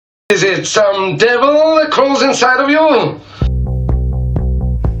Is it some devil that crawls inside of you?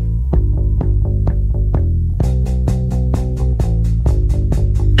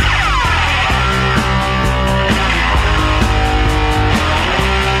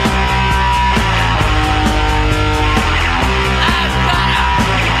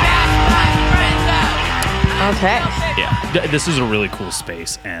 Okay. Yeah, this is a really cool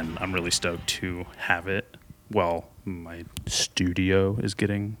space, and I'm really stoked to have it while my studio is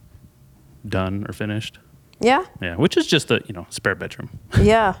getting done or finished. Yeah? Yeah, which is just a spare bedroom.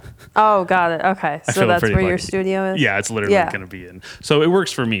 Yeah. Oh, got it. Okay. So that's where your studio is? Yeah, it's literally going to be in. So it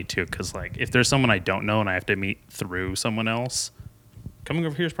works for me, too, because if there's someone I don't know and I have to meet through someone else, coming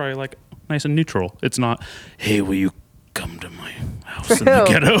over here is probably, nice and neutral. It's not, hey, will you come to my house in the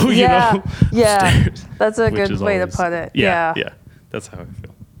ghetto, Yeah. upstairs, that's a good way to put it. Yeah. That's how I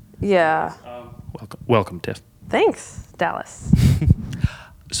feel. Yeah. Welcome, Tiff. Thanks, Dallas.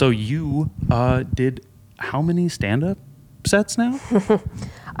 So you did how many stand-up sets now?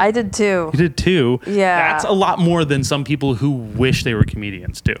 I did 2. You did 2. Yeah. That's a lot more than some people who wish they were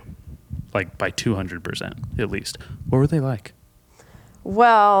comedians do. By 200% at least. What were they like?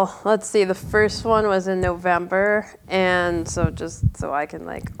 Well, let's see. The first one was in November, and so I can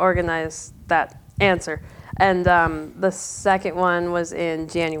organize that answer. And the second one was in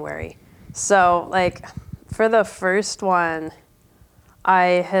January. So for the first one,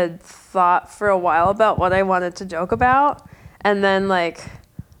 I had thought for a while about what I wanted to joke about, and then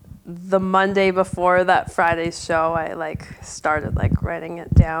the Monday before that Friday's show, I started writing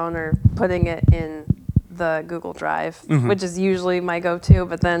it down or putting it in the Google Drive, which is usually my go-to.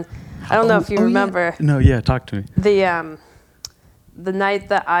 But then I don't know if you remember. Yeah. No, yeah, talk to me. The night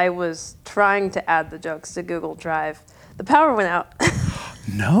that I was trying to add the jokes to Google Drive, the power went out.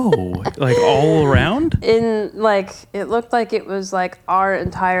 No, all around? In it looked like it was our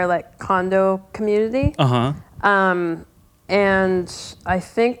entire condo community. And I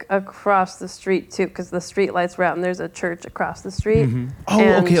think across the street too, because the street lights were out, and there's a church across the street. Oh,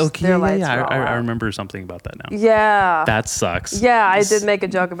 okay. Yeah. I remember something about that now. Yeah. That sucks. Yeah, I did make a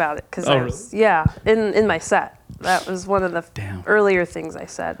joke about it because in my set. That was one of the earlier things I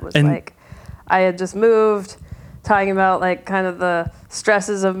said was I had just moved, talking about kind of the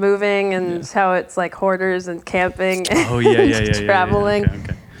stresses of moving and how it's hoarders and camping and traveling.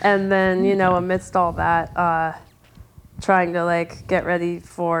 Okay. And then, amidst all that, trying to get ready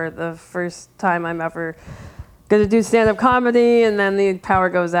for the first time I'm ever going to do stand-up comedy, and then the power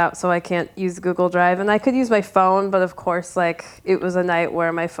goes out, so I can't use Google Drive. And I could use my phone, but of course, it was a night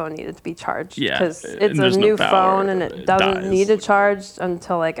where my phone needed to be charged. Yeah, because it's a new phone, and it doesn't need to charge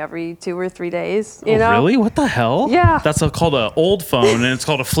until every 2 or 3 days. You know? Really? What the hell? Yeah. That's called an old phone, and it's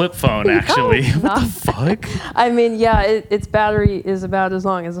called a flip phone, actually. What the fuck? I mean, yeah, its battery is about as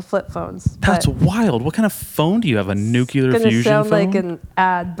long as a flip phone's. That's wild. What kind of phone do you have? A nuclear fusion phone? It's going to sound like an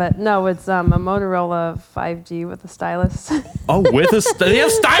ad, but no, it's a Motorola 5G with a stylus. Oh, they have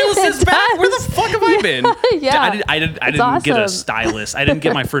styluses back? Where the fuck have I been? Yeah. I didn't get a stylus. I didn't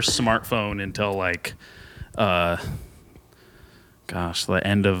get my first smartphone until the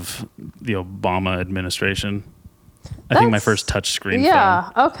end of the Obama administration. I think my first touchscreen phone. Yeah,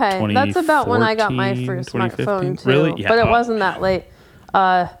 okay. That's about when I got my first smartphone too. Really? Yeah. But it wasn't that late.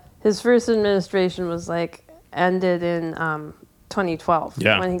 His first administration was ended in 2012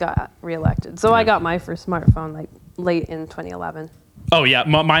 when he got reelected. So I got my first smartphone late in 2011. Oh yeah,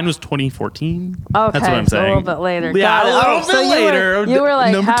 mine was 2014. Okay, that's what I'm saying. A little bit later. Yeah, a little bit later. You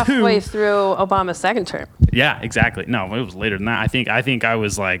were halfway 2. through Obama's second term. Yeah, exactly. No, it was later than that. I think I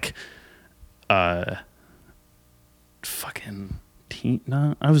was fucking teen.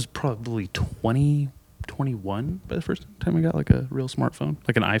 No, I was probably 21 by the first time I got a real smartphone,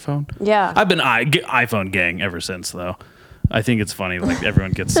 an iPhone. Yeah. I've been iPhone gang ever since though. I think it's funny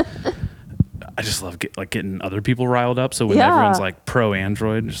everyone gets. I just love getting other people riled up. So when everyone's pro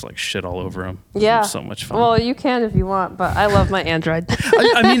Android, just shit all over them. Yeah, it's so much fun. Well, you can if you want, but I love my Android.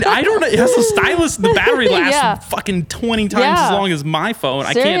 I mean, I don't know. It has a stylus. The battery lasts fucking 20 times as long as my phone.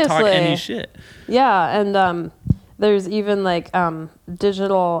 Seriously. I can't talk any shit. Yeah, and there's even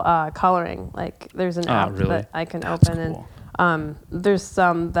digital coloring. There's an app that I can open cool. and there's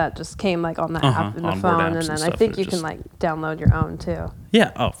some that just came on the app in the phone, and then I think you can download your own too.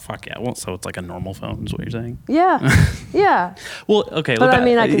 Yeah. Oh fuck yeah. Well, so it's a normal phone is what you're saying. Yeah. Yeah. Well, okay. But I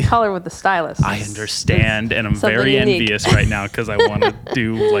mean, I can color with the stylus. I understand, and I'm very envious right now because I want to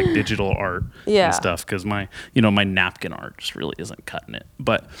do digital art and stuff because my my napkin art just really isn't cutting it.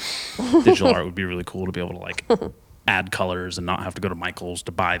 But digital art would be really cool to be able to add colors and not have to go to Michael's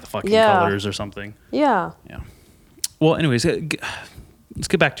to buy the fucking colors or something. Yeah. Yeah. Well, anyways, let's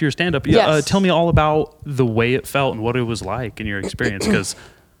get back to your stand-up. Yes. Tell me all about the way it felt and what it was like in your experience, because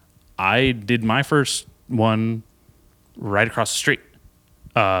I did my first one right across the street.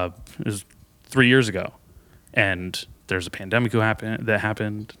 It was 3 years ago, and there's a pandemic that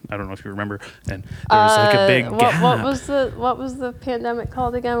happened. I don't know if you remember. And there was like a big gap. What was the pandemic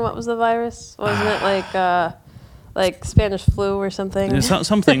called again? What was the virus? Wasn't it like Spanish flu or something?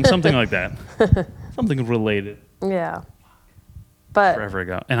 Something like that. Something related. Yeah. But forever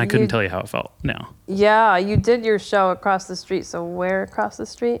ago, and I couldn't tell you how it felt now. Yeah, you did your show across the street. So where across the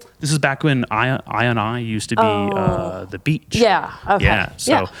street? This is back when I used to be the beach. Yeah. Okay. Yeah.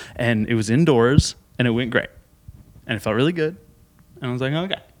 So and it was indoors, and it went great, and it felt really good, and I was like,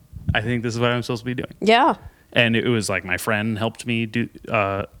 okay, I think this is what I'm supposed to be doing. Yeah. And it was like my friend helped me do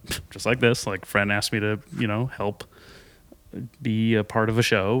just like this. Like, friend asked me to help be a part of a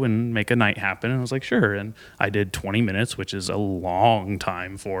show and make a night happen, and I was like, sure. And I did 20 minutes, which is a long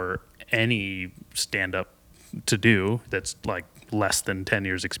time for any stand-up to do that's like less than 10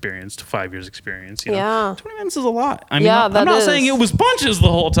 years experience to 5 years experience. Yeah, 20 minutes is a lot. I mean, I'm not saying it was punches the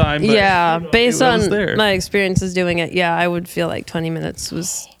whole time, but based on my experiences doing it, I would feel like 20 minutes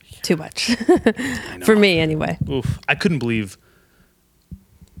was too much for me anyway. Oof. I couldn't believe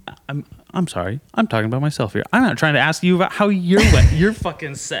I'm sorry. I'm talking about myself here. I'm not trying to ask you about how your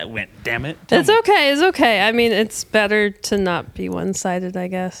fucking set went. Damn it. It's okay. I mean, it's better to not be one-sided, I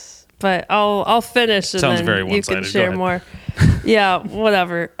guess. But I'll finish and then very you can share more. Yeah,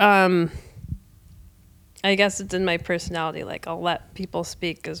 whatever. I guess it's in my personality. Like, I'll let people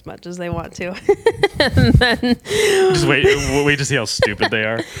speak as much as they want to, and then just wait to see how stupid they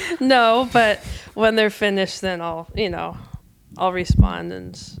are. No, but when they're finished, then I'll respond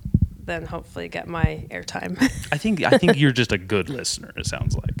and then hopefully get my airtime. I think you're just a good listener, it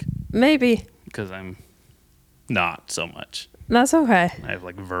sounds like. Maybe. Because I'm not so much. That's okay. I have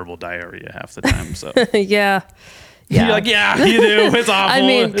like verbal diarrhea half the time, so. Yeah. You're like, yeah, you do. It's awful. I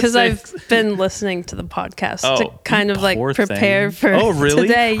mean, because I've been listening to the podcast to kind of like prepare for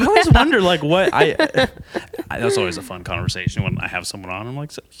today. I always wonder like what that's always a fun conversation when I have someone on. I'm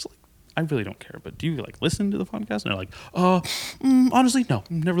like, I really don't care, but do you like listen to the podcast? And they're like, honestly, no,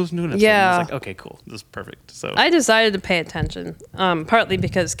 never listened to it. Yeah. I was like, okay, cool, this is perfect. So I decided to pay attention, partly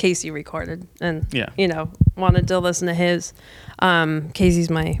because Casey recorded and wanted to listen to his. Casey's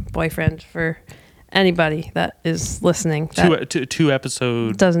my boyfriend, for anybody that is listening. Two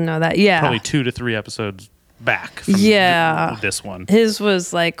episodes. Doesn't know that. Yeah. Probably 2 to 3 episodes back. From this one. His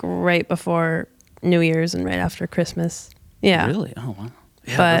was like right before New Year's and right after Christmas. Yeah. Really? Oh wow.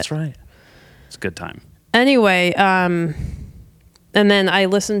 Yeah, that's right. It's a good time. Anyway, and then I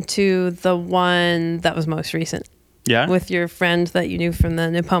listened to the one that was most recent. Yeah. With your friend that you knew from the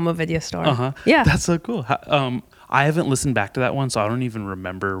Nipomo video store. Uh-huh. Yeah. That's so cool. I haven't listened back to that one, so I don't even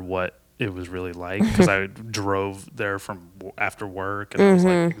remember what it was really like, because I drove there from after work and I was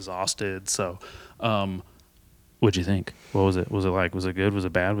like exhausted. So, what'd you think? What was it? Was it like? Was it good? Was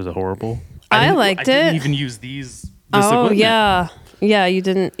it bad? Was it horrible? I liked it. I didn't even use this equipment. Yeah. Yeah, you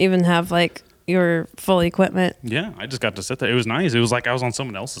didn't even have like your full equipment. Yeah, I just got to sit there. It was nice. It was like I was on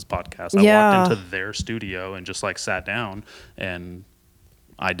someone else's podcast. I walked into their studio and just like sat down, and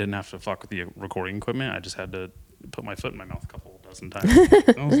I didn't have to fuck with the recording equipment. I just had to put my foot in my mouth a couple dozen times.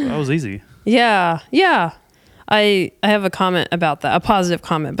 That was easy. Yeah. I have a comment about that, a positive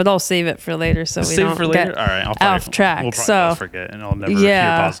comment, but I'll save it for later so we don't get All right, I'll off track. I'll forget, and I'll never hear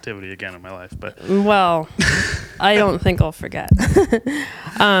positivity again in my life. But well, I don't think I'll forget,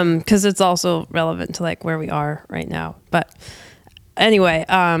 because it's also relevant to like where we are right now. But anyway,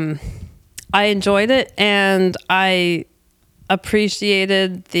 I enjoyed it, and I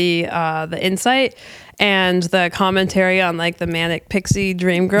appreciated the insight. And the commentary on like the manic pixie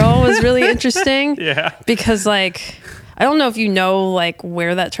dream girl was really interesting. Yeah. Because like, I don't know if you know like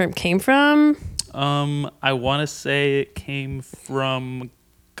where that term came from. I want to say it came from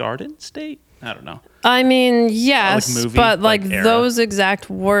Garden State. I don't know. I mean, yes, like movie, but like era. those exact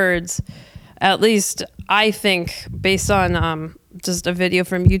words, at least I think, based on just a video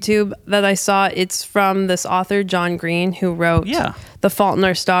from YouTube that I saw, it's from this author John Green, who wrote The Fault in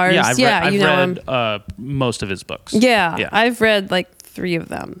Our Stars. Yeah, I've read most of his books. Yeah, I've read like 3 of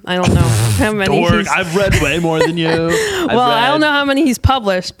them. I don't know how many. I've read way more than you. I don't know how many he's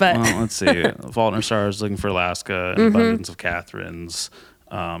published, but let's see. The Fault in Our Stars, Looking for Alaska, An Abundance of Catherines,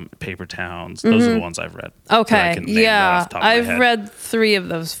 Paper Towns. Those are the ones I've read. Okay. I've read 3 of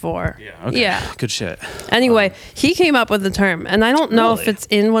those 4. Yeah. Okay. Yeah. Good shit. Anyway, he came up with the term, and I don't know if it's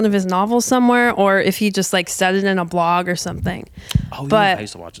in one of his novels somewhere or if he just like said it in a blog or something. Oh, but I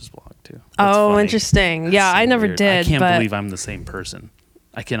used to watch his blog too. That's funny. Interesting. Yeah, I never did. I can't believe I'm the same person.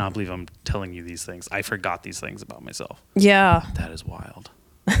 I cannot believe I'm telling you these things. I forgot these things about myself. Yeah. That is wild.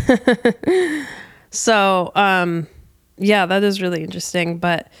 So, yeah, that is really interesting.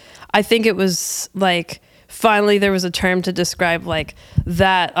 But I think it was like finally there was a term to describe like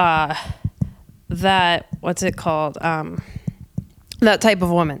that, what's it called? That type of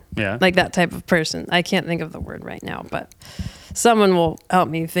woman. Yeah. Like that type of person. I can't think of the word right now, but someone will help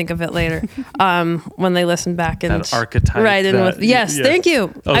me think of it later when they listen back. And that archetype. Right. And with, yes, yeah. thank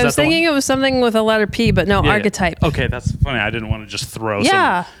you. Oh, I was thinking it was something with a letter P, but no, archetype. Yeah. Okay, that's funny. I didn't want to just throw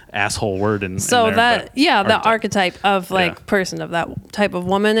some asshole word in So in there, that archetype of like person, of that type of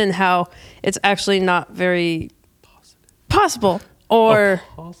woman, and how it's actually not very possible. Or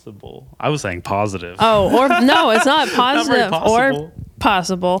possible. I was saying positive. Oh, or no, it's not positive not or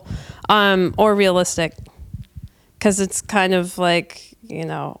possible, or realistic. Because it's kind of like, you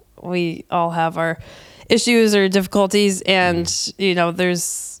know, we all have our issues or difficulties, and you know,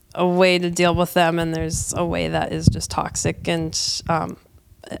 there's a way to deal with them, and there's a way that is just toxic and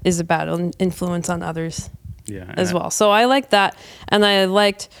is a bad influence on others. As well. So I like that, and I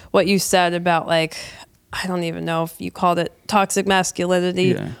liked what you said about like, I don't even know if you called it toxic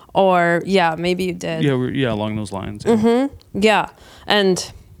masculinity or maybe you did. Yeah, along those lines. Yeah. Mm-hmm. Yeah.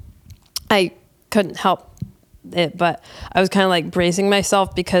 And I couldn't help it, but I was kind of like bracing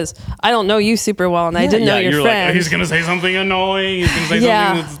myself because I don't know you super well, and I didn't know your friend. Like, he's going to say something annoying. He's going to say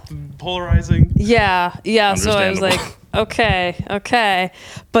something that's polarizing. Yeah. So I was like, okay.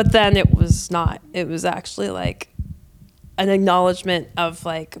 But then it was not. It was actually like an acknowledgement of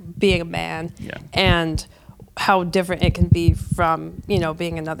like being a man and how different it can be from, you know,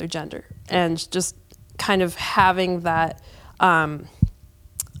 being another gender, and just kind of having that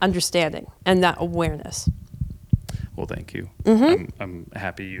understanding and that awareness. Well, thank you. I'm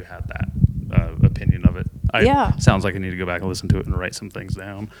happy you had that opinion of it. Sounds like I need to go back and listen to it and write some things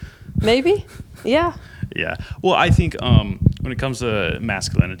down. Maybe. Yeah. Yeah. Well, I think when it comes to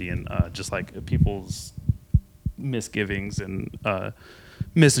masculinity and just like people's misgivings and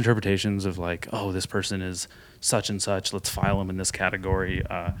misinterpretations of like, oh, this person is such and such, let's file them in this category.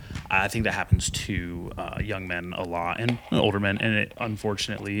 I think that happens to young men a lot and older men, and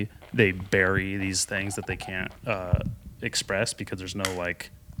unfortunately they bury these things that they can't express because there's no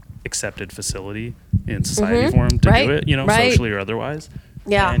like accepted facility in society for them to do it, you know, socially or otherwise.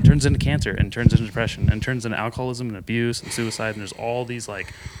 Yeah. And turns into cancer, and turns into depression, and turns into alcoholism and abuse and suicide. And there's all these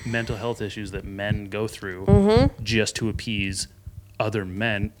like mental health issues that men go through just to appease other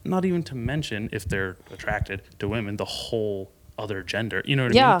men, not even to mention if they're attracted to women, the whole other gender. You know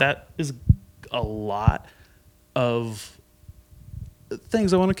what I mean? That is a lot of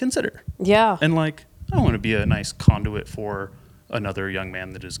things I want to consider. Yeah. And like, I want to be a nice conduit for another young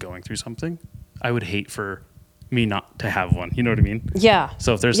man that is going through something. I would hate for me not to have one. You know what I mean? Yeah.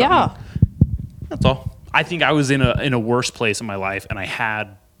 So if there's something, that's all. I think I was in a worse place in my life, and I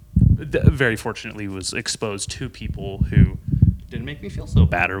had very fortunately was exposed to people who didn't make me feel so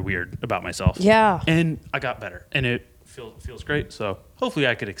bad or weird about myself. Yeah. And I got better, and it feels great. So hopefully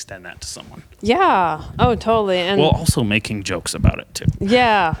I could extend that to someone. Yeah. Oh, totally. And well, also making jokes about it too.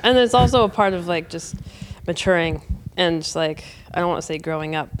 Yeah. And it's also a part of like just maturing and just like, I don't want to say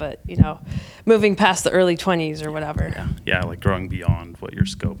growing up, but you know, moving past the early 20s or whatever. Yeah. Like growing beyond what your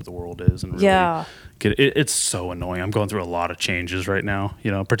scope of the world is, and really it's so annoying. I'm going through a lot of changes right now,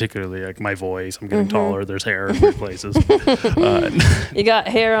 you know, particularly like my voice. I'm getting taller. There's hair in weird places. You got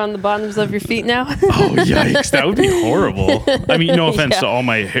hair on the bottoms of your feet now? Oh, yikes. That would be horrible. I mean, no offense to all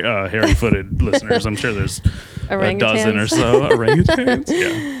my hairy-footed listeners. I'm sure there's a dozen or so orangutans.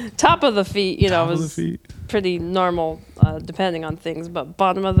 Yeah. Top of the feet, you know, is pretty normal, depending on things. But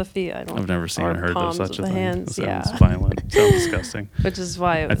bottom of the feet, I've never seen or heard of such a thing. Hands, It sounds violent. It sounds disgusting. Which is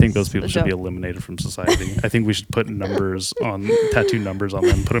why I think those people should be eliminated from society. I think we should put tattoo numbers on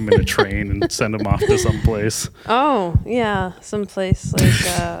them, put them in a train, and send them off to some place. Oh yeah, someplace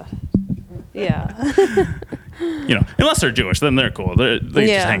like You know, unless they're Jewish, then they're cool. They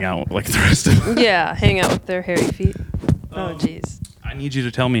just hang out like the rest of them. Yeah, hang out with their hairy feet. Oh, jeez. I need you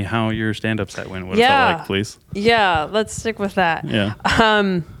to tell me how your stand-up set went. What it felt like, please. Yeah, let's stick with that. Yeah.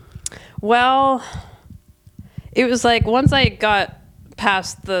 Well, it was like once I got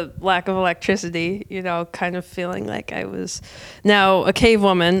past the lack of electricity, you know, kind of feeling like I was now a cave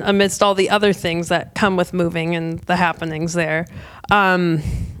woman amidst all the other things that come with moving and the happenings there.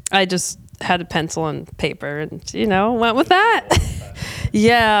 I just had a pencil and paper and, you know, went with that.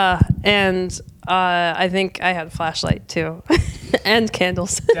 Yeah. And I think I had a flashlight too and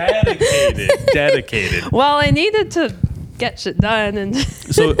candles. Dedicated. Well, I needed to get shit done. And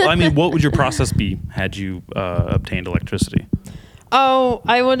so, I mean, what would your process be had you obtained electricity? Oh,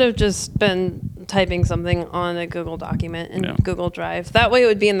 I would have just been typing something on a Google document in Google Drive. That way it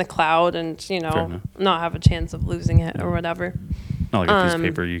would be in the cloud and, not have a chance of losing it or whatever. Not like a piece of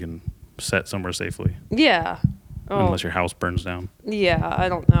paper you can set somewhere safely. Yeah. Unless your house burns down. Yeah, I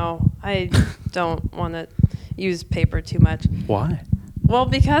don't know. I don't want to use paper too much. Why? Well,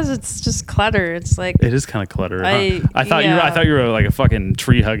 because it's just clutter. It's like it is kind of clutter. I thought you were like a fucking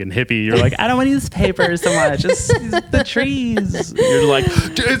tree hugging hippie. You're like, I don't want to use paper so much. Just the trees. You're like,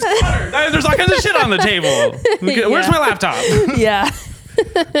 it's clutter. There's all kinds of shit on the table. Where's my laptop? Yeah.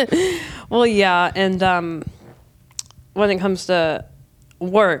 Well, yeah, and when it comes to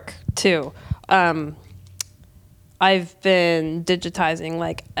work too, I've been digitizing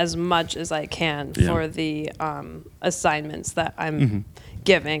like as much as I can for the assignments that I'm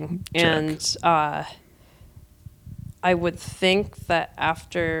giving. Check. And I would think that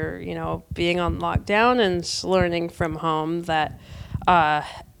after, being on lockdown and learning from home that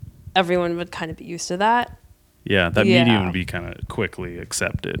everyone would kind of be used to that. Yeah, that medium would be kind of quickly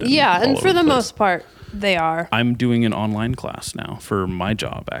accepted. And for the most part, they are. I'm doing an online class now for my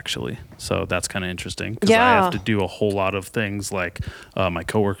job, actually. So that's kind of interesting because I have to do a whole lot of things. Like my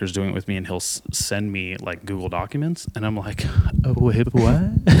coworker's doing it with me, and he'll send me like Google Documents, and I'm like, oh, wait, what?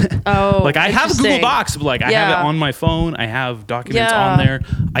 Oh, like I have Google Docs, but like I have it on my phone. I have documents on there.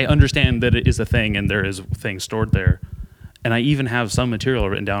 I understand that it is a thing, and there is things stored there, and I even have some material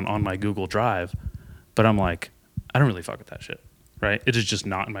written down on my Google Drive. But I'm like, I don't really fuck with that shit, right? It is just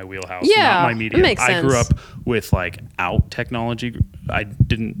not in my wheelhouse, not my medium. It makes sense. I grew up with like out technology. I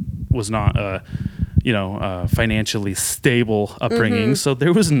was not financially stable upbringing, so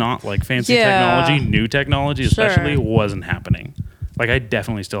there was not like fancy technology, new technology especially wasn't happening. Like I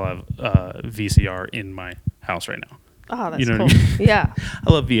definitely still have VCR in my house right now. Oh, that's cool. What I mean? Yeah.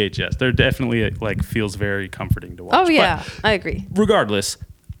 I love VHS. They're definitely like feels very comforting to watch. Oh yeah, but I agree. Regardless.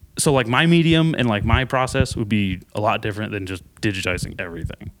 So like my medium and like my process would be a lot different than just digitizing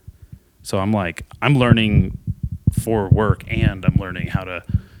everything. So I'm learning for work and I'm learning how to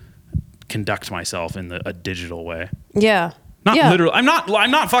conduct myself in a digital way. Yeah. Not literally. I'm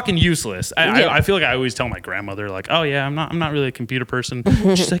not fucking useless. I feel like I always tell my grandmother like, oh yeah, I'm not really a computer person.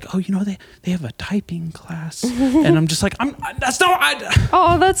 She's like, oh, they have a typing class, and I'm just like, that's not.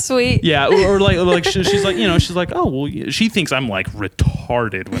 Oh, that's sweet. Yeah, or like she's like, she's like, oh well, she thinks I'm like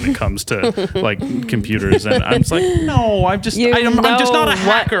retarded when it comes to like computers, and I'm just like, no, I'm just not a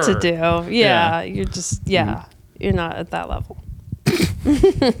hacker. What to do? Yeah. You're just you're not at that level. I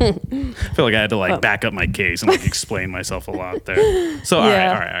feel like I had to like back up my case and like explain myself a lot there. So all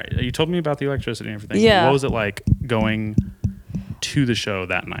right. You told me about the electricity and everything. Yeah. What was it like going to the show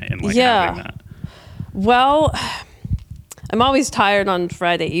that night and like having that? Well, I'm always tired on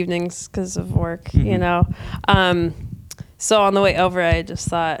Friday evenings because of work, So on the way over, I just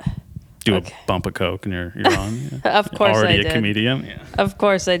thought, a bump of Coke and you're on. Yeah. Of course already I did. A comedian. Yeah. Of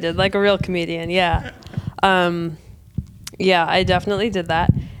course I did, like a real comedian. Yeah. Yeah, I definitely did that.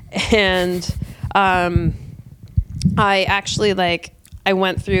 And I actually I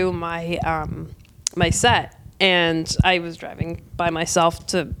went through my my set and I was driving by myself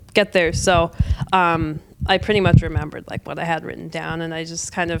to get there. So I pretty much remembered like what I had written down, and I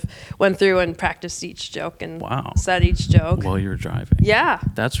just kind of went through and practiced each joke and said each joke while you were driving. Yeah,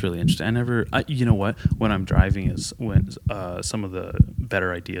 that's really interesting. You know what? When I'm driving is when some of the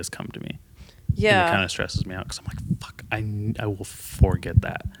better ideas come to me. Yeah, and it kind of stresses me out because I'm like, fuck, I will forget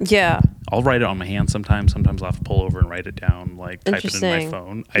that. Yeah, I'll write it on my hand sometimes. Sometimes I'll have to pull over and write it down, like type it in my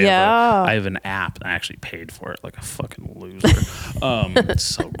phone. I have an app. I actually paid for it like a fucking loser. It's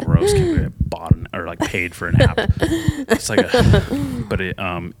so gross. I bought or like paid for an app. It's like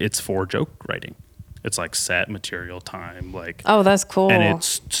it's for joke writing. It's like set material time. Like, oh, that's cool. And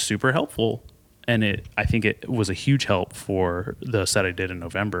it's super helpful. And I think it was a huge help for the set I did in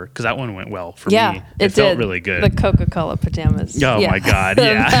November because that one went well for me. It felt really good. The Coca-Cola pajamas. Oh my God!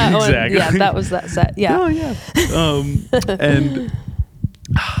 Yeah, exactly. Yeah, that was that set. Yeah. Oh yeah.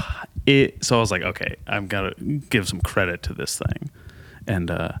 And so I was like, okay, I'm gonna give some credit to this thing,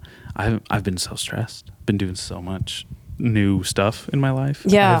 and I've been so stressed. Been doing so much new stuff in my life.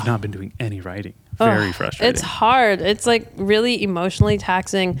 Yeah. I've not been doing any writing. Very frustrating. It's hard. It's like really emotionally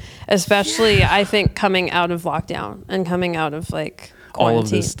taxing, especially I think coming out of lockdown and coming out of like quarantine. All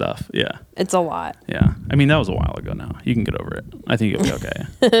of this stuff. Yeah. It's a lot. Yeah. I mean, that was a while ago now. You can get over it. I think you'll be okay.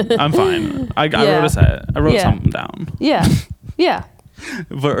 I'm fine. I wrote a set. I wrote something down. Yeah. Yeah.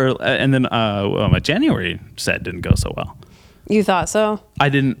 And then my January set didn't go so well. You thought so? I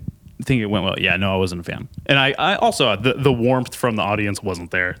didn't think it went well. Yeah, no, I wasn't a fan. And I also, the warmth from the audience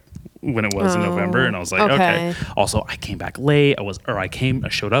wasn't there. when it was in November, and I was like, okay. Also, I came back late. I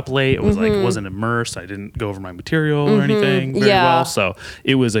showed up late. It was like wasn't immersed. I didn't go over my material or anything very well. So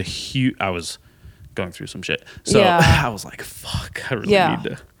it was I was going through some shit. So I was like, fuck, I really need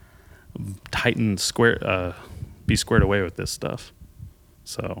to be squared away with this stuff.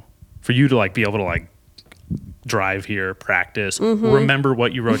 So for you to like be able to like drive here, practice, remember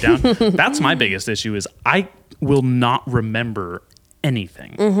what you wrote down. That's my biggest issue is I will not remember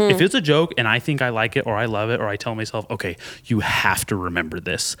anything. If it's a joke and I think I like it or I love it or I tell myself, okay, you have to remember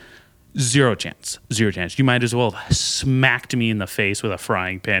this. Zero chance. You might as well have smacked me in the face with a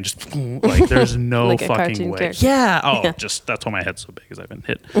frying pan. Just like there's no like fucking way. Character. Yeah. Oh, just that's why my head's so big because I've been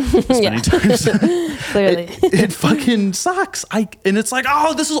hit this many times. Clearly. It fucking sucks. And it's like,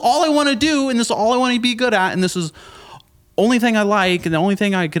 oh, this is all I want to do and this is all I want to be good at and this is only thing I like and the only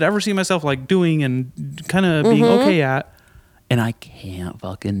thing I could ever see myself like doing and kind of being okay at. And I can't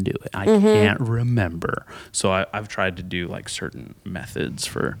fucking do it. I can't remember. So I've tried to do like certain methods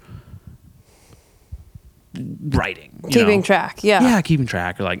for writing, keeping track. Keeping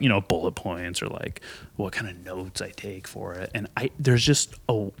track, or like bullet points, or like what kind of notes I take for it. And there's just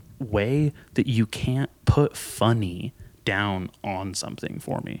a way that you can't put funny down on something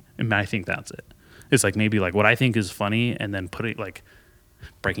for me, and I think that's it. It's like maybe like what I think is funny, and then put it like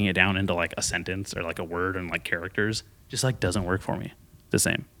breaking it down into like a sentence or like a word and like characters just like doesn't work for me the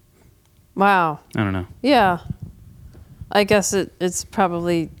same. Wow. I don't know. Yeah, I guess it's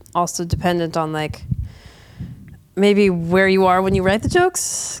probably also dependent on like maybe where you are when you write the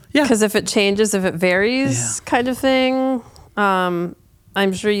jokes. Yeah. Because if it changes, if it varies, kind of thing, I'm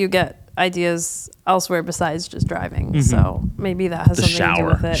sure you get ideas elsewhere besides just driving. So maybe that has something to do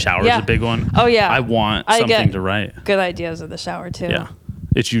with it. Shower is a big one. Oh, yeah. I want something to write. Good ideas in the shower, too. Yeah.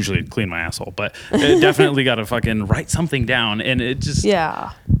 It's usually clean my asshole, but it definitely got to fucking write something down. And it just...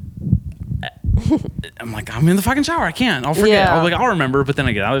 Yeah. I'm like, I'm in the fucking shower. I can't. I'll forget. I'll remember, but then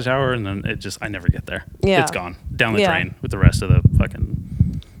I get out of the shower and then I never get there. Yeah. It's gone down the drain with the rest of the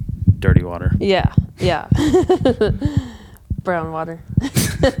fucking dirty water. Yeah. Yeah. Brown water.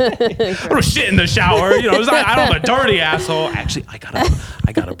 I don't shit in the shower. I don't have a dirty asshole. Actually, I got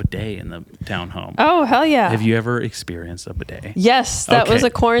a bidet in the townhome. Oh, hell yeah. Have you ever experienced a bidet? Yes, that was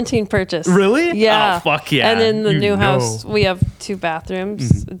a quarantine purchase. Really? Yeah. Oh, fuck yeah. And in the new house, we have 2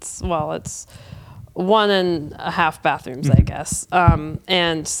 bathrooms. It's 1.5 bathrooms, I guess.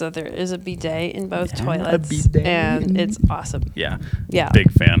 And so there is a bidet in both toilets. And it's awesome. Yeah. Yeah.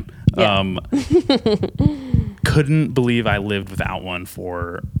 Big fan. Yeah. Couldn't believe I lived without one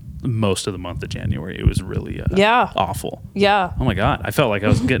for most of the month of January. It was really awful. Yeah. Oh my God. I felt like I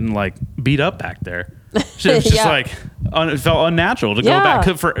was getting like beat up back there. It was just like, it felt unnatural to go back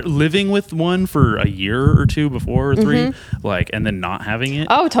for living with one for a year or 2 before or 3, like, and then not having it.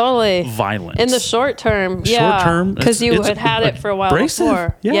 Oh, totally. Violence. In the short term. Because you had it for a while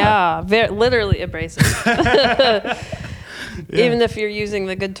before. Yeah. Literally abrasive. Even if you're using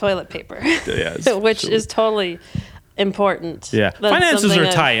the good toilet paper, which is totally important. Yeah. Finances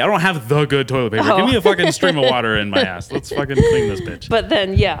are tight. I don't have the good toilet paper. Give me a fucking stream of water in my ass. Let's fucking clean this bitch. But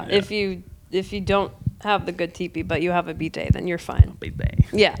then, if you don't have the good teepee, but you have a bidet, then you're fine. Bidet.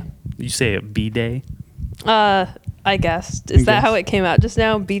 Yeah. You say a bidet? I guess. Is that how it came out just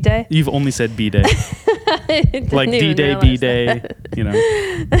now? B-Day? You've only said B-Day. Like D-Day, B-Day.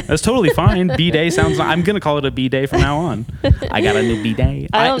 That's totally fine. B-Day sounds... I'm going to call it a B-Day from now on. I got a new B-Day.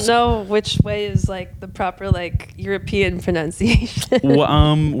 I don't know which way is like the proper like European pronunciation.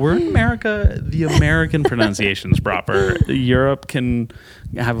 Well, we're in America. The American pronunciation's proper. Europe can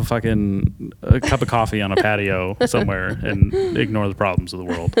have a cup of coffee on a patio somewhere and ignore the problems of the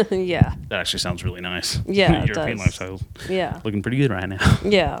world. Yeah. That actually sounds really nice. Yeah, European lifestyle. Yeah. Looking pretty good right now.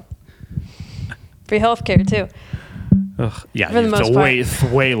 Yeah. Free healthcare too. Ugh, yeah, for the most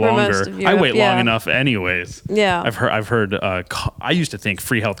part. way longer. I wait long enough, anyways. Yeah, I've heard. I used to think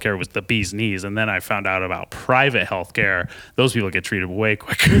free healthcare was the bee's knees, and then I found out about private healthcare. Those people get treated way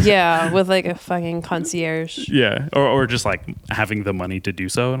quicker. Yeah, with like a fucking concierge. Yeah, or just like having the money to do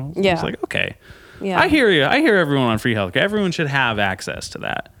so. And I was like, okay, yeah, I hear you. I hear everyone on free healthcare. Everyone should have access to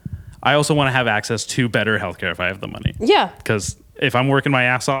that. I also want to have access to better healthcare if I have the money. Yeah, because if I'm working my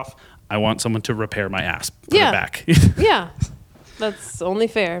ass off, I want someone to repair my ass, put it back. Yeah, that's only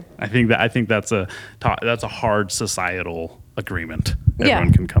fair. I think that's a hard societal agreement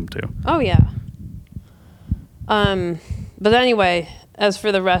everyone can come to. Oh yeah. But anyway, as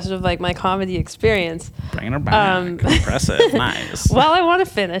for the rest of like my comedy experience, bringing her back, impressive, nice. Well, I want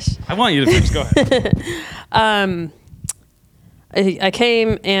to finish. I want you to finish. Go ahead. I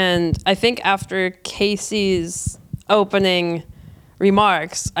came, and I think after Casey's opening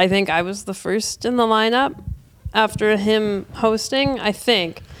remarks. I think I was the first in the lineup after him hosting, I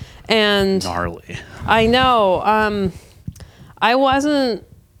think. And gnarly. I know. I wasn't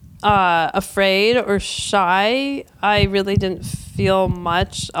afraid or shy. I really didn't feel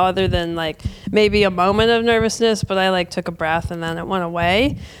much other than like maybe a moment of nervousness, but I like took a breath and then it went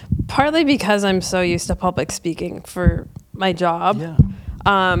away. Partly because I'm so used to public speaking for my job. Yeah.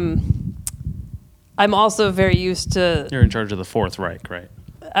 I'm also very used to. You're in charge of the Fourth Reich, right?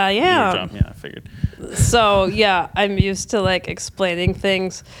 Yeah. Yeah, I figured. So yeah, I'm used to like explaining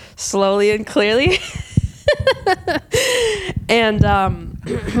things slowly and clearly. And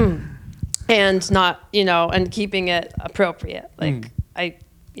and not, and keeping it appropriate. Like I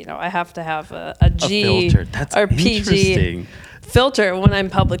have to have a G filter. That's or PG interesting. filter when I'm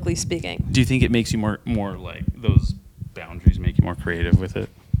publicly speaking. Do you think it makes you more like those boundaries make you more creative with it?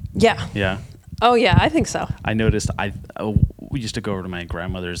 Yeah. Yeah. Oh yeah, I think so. I noticed we used to go over to my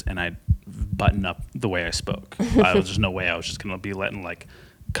grandmother's and I'd button up the way I spoke. There's just no way I was just gonna be letting like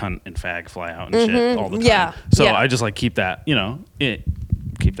cunt and fag fly out and shit all the time. Yeah. So Yeah. I just like keep that,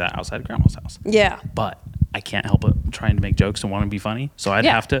 keep that outside of grandma's house. Yeah. But I can't help it trying to make jokes and want to be funny. So I'd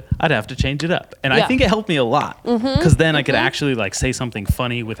Yeah. have to change it up. And I Yeah. think it helped me a lot because then I could actually like say something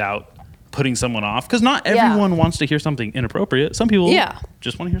funny without putting someone off. Because not everyone wants to hear something inappropriate. Some people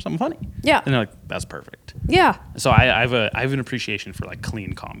just want to hear something funny. Yeah. And they're like, that's perfect. Yeah. So I have an appreciation for like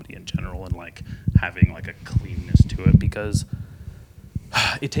clean comedy in general and like having like a cleanness to it because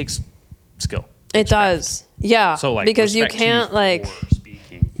it takes skill. It does. Yeah. So like because you respect to can't like for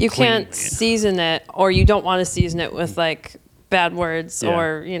speaking you can't cleanly. season it, or you don't want to season it with like bad words Yeah.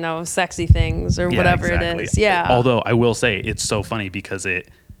 or sexy things or whatever exactly. it is. Yeah. Although I will say it's so funny because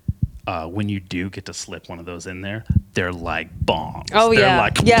when you do get to slip one of those in there, they're like bombs. Oh, they're yeah.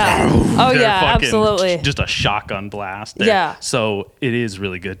 like Yeah. boom. Oh, They're yeah, fucking absolutely. Just a shotgun blast. Yeah. So it is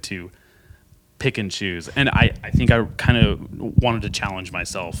really good to pick and choose. And I think I kind of wanted to challenge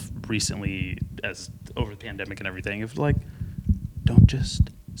myself recently as over the pandemic and everything of like, don't just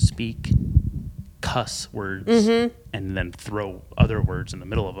speak cuss words and then throw other words in the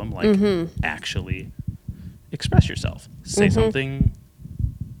middle of them. Like actually express yourself. Say something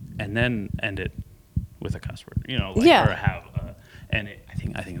and then end it with a cuss word, or have and I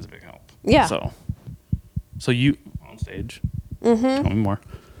think it's a big help. Yeah. So you on stage. Tell me more.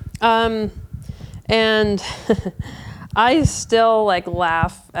 And I still like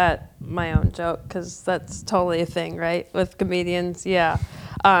laugh at my own joke because that's totally a thing, right? With comedians. Yeah.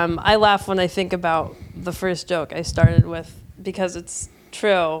 I laugh when I think about the first joke I started with because it's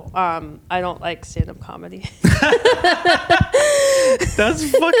true. I don't like stand-up comedy. That's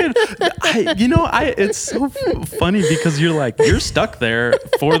fucking. It's so funny because you're stuck there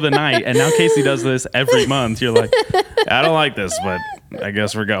for the night, and now Casey does this every month. You're like, I don't like this, but I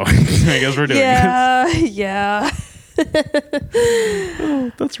guess we're going. I guess we're doing this. Yeah.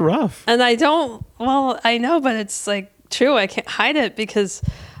 That's rough. And I don't. Well, I know, but it's like true. I can't hide it because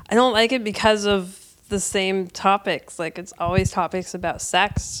I don't like it because of the same topics. Like it's always topics about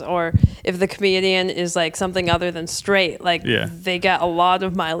sex, or if the comedian is like something other than straight, like they get a lot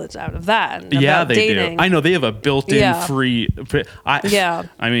of mileage out of that. And Yeah, about they dating. do. I know they have a built-in free.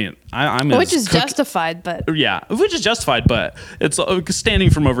 I'm which is justified, but which is justified, but it's standing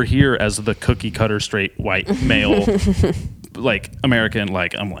from over here as the cookie cutter straight white male, like American.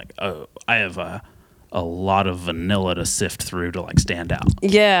 Like I'm like, oh, I have a lot of vanilla to sift through to like stand out.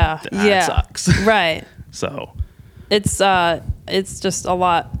 Yeah. That sucks. Right. So it's just a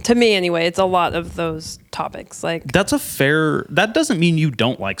lot to me anyway. It's a lot of those topics. Like that doesn't mean you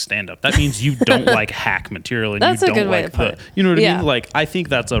don't like stand up. That means you don't like hack material and that's you a don't good way like to put it. You know what I mean? Like I think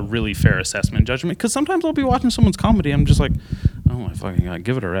that's a really fair assessment judgment because sometimes I'll be watching someone's comedy. I'm just like, oh my fucking God,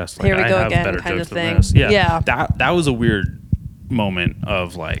 give it a rest. Like, Here we go I have again, better kind jokes of than thing. this. Yeah. That was a weird moment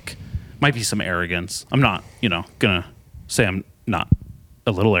of like, might be some arrogance. I'm not, gonna say I'm not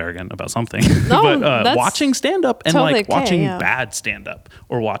a little arrogant about something. No, but watching stand up and totally like watching okay, bad stand up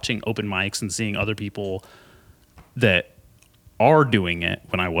or watching open mics and seeing other people that are doing it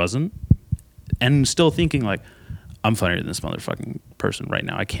when I wasn't and still thinking like, I'm funnier than this motherfucking person right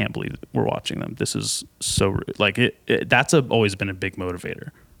now. I can't believe we're watching them. This is so rude. Like that's always been a big motivator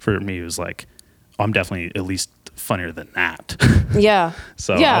for me. It was like, I'm definitely at least funnier than that. Yeah.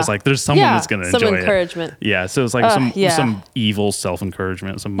 So I was like, there's someone that's going to enjoy some encouragement. it. Yeah. So it's like some evil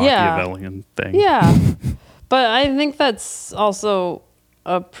self-encouragement, some Machiavellian thing. Yeah. But I think that's also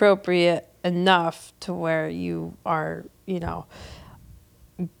appropriate enough to where you are,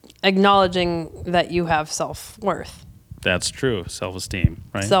 acknowledging that you have self-worth. That's true. Self-esteem,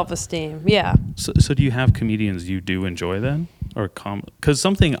 right? Self-esteem. Yeah. So do you have comedians you do enjoy then? or because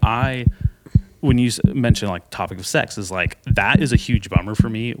something when you mention like topic of sex is like, that is a huge bummer for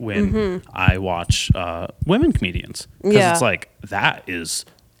me when I watch women comedians, because it's like, that is,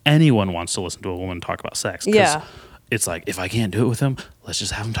 anyone wants to listen to a woman talk about sex. Yeah. It's like, if I can't do it with them, let's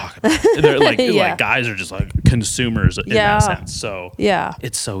just have them talk about it. They're like, like guys are just like consumers in that sense. So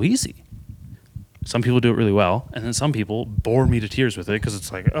it's so easy. Some people do it really well, and then some people bore me to tears with it because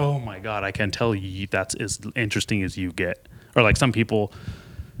it's like, oh my God, I can tell you that's as interesting as you get. Or like some people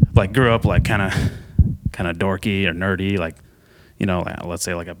like grew up like kind of dorky or nerdy, like, you know, let's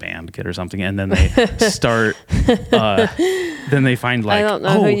say like a band kid or something, and then they start, then they find like, I don't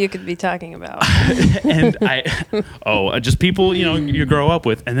know who you could be talking about. And just people, you know, you grow up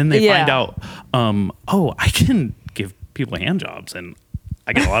with, and then they find out, I can give people hand jobs, and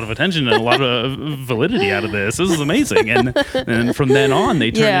I get a lot of attention and a lot of validity out of this. This is amazing. And from then on,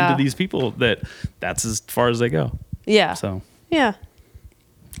 they turn into these people that's as far as they go. Yeah. So. Yeah.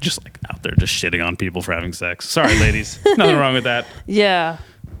 Just like out there just shitting on people for having sex. Sorry, ladies. Nothing wrong with that. Yeah.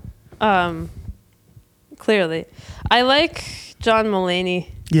 Clearly. I like John Mulaney.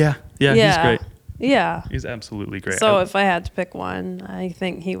 Yeah. He's great. Yeah. He's absolutely great. So if I had to pick one, I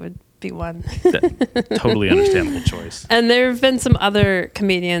think he would be one. Totally understandable choice. And there have been some other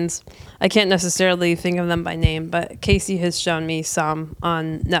comedians. I can't necessarily think of them by name, but Casey has shown me some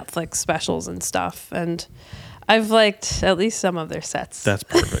on Netflix specials and stuff. And I've liked at least some of their sets. That's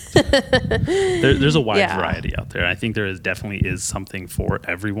perfect. There's a wide variety out there. I think there definitely is something for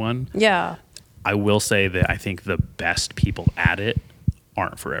everyone. Yeah. I will say that I think the best people at it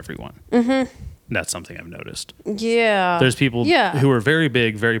aren't for everyone. That's something I've noticed. Yeah. There's people who are very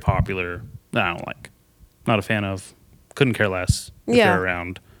big, very popular, that I don't like. Not a fan of. Couldn't care less if they're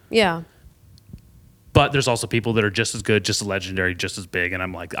around. Yeah. But there's also people that are just as good, just as legendary, just as big. And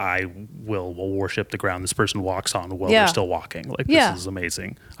I'm like, I will worship the ground this person walks on while they're still walking. Like, this is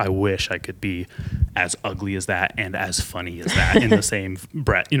amazing. I wish I could be as ugly as that and as funny as that in the same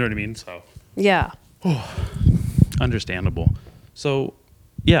breath. You know what I mean? So. Yeah. Understandable. So,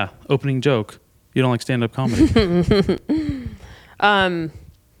 yeah, opening joke. You don't like stand-up comedy. And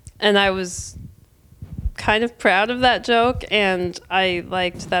I was kind of proud of that joke, and I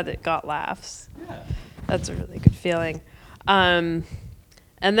liked that it got laughs. Yeah. That's a really good feeling. And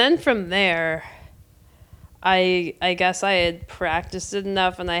then from there, I guess I had practiced it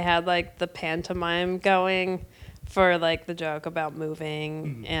enough, and I had like the pantomime going for like the joke about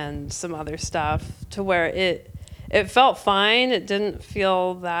moving and some other stuff, to where it felt fine. It didn't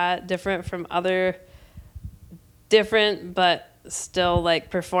feel that different from other different but still like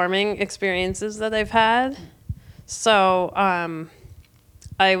performing experiences that I've had. So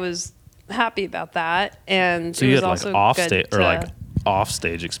I was happy about that, and so it you was had also like good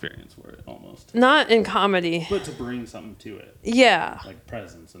off-stage experience for it almost. Not in comedy, but to bring something to it. Yeah. Like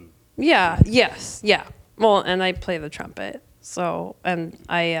presence and. Yeah. Yes. Yeah. Well, and I play the trumpet. So, and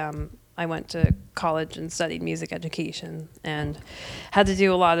I went to college and studied music education and had to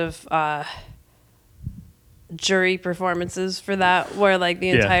do a lot of jury performances for that, where like the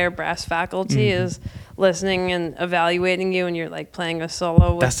entire brass faculty is listening and evaluating you, and you're like playing a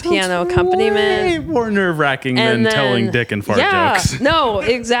solo with piano accompaniment. Way more nerve-wracking than telling dick and fart jokes. No,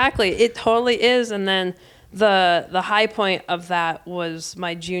 exactly. It totally is. And then the high point of that was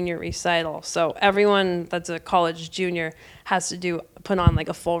my junior recital. So everyone that's a college junior has to put on like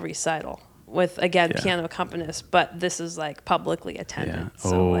a full recital with, again, piano accompanist, but this is like publicly attended. Yeah.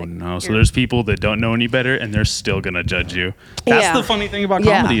 So, no. So there's people that don't know any better, and they're still going to judge you. That's the funny thing about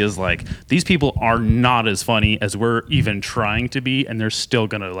comedy is like, these people are not as funny as we're even trying to be, and they're still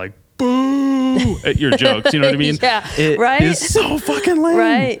going to like, boo at your jokes. You know what I mean? It is so fucking lame.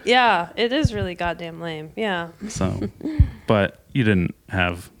 Right. Yeah. It is really goddamn lame. Yeah. So, but you didn't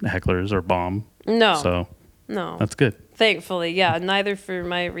have hecklers or bomb. No. So no. That's good. Thankfully, yeah. Neither for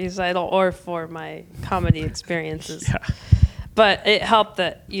my recital or for my comedy experiences. Yeah. But it helped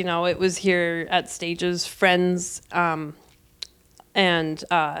that, you know, it was here at Stages. Friends and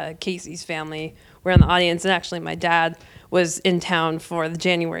Casey's family were in the audience. And actually, my dad was in town for the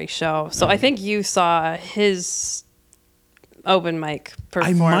January show. So I think you saw his open mic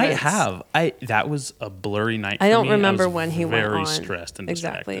performance. I might have. That was a blurry night for me. I don't remember when he went on. Very stressed and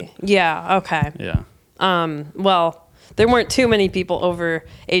distracted. Exactly. Yeah, okay. Yeah. Well, there weren't too many people over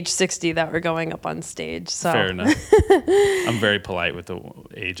age 60 that were going up on stage. So. Fair enough. I'm very polite with the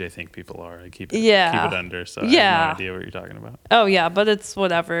age I think people are. I keep it under, so I have no idea what you're talking about. Oh, yeah, but it's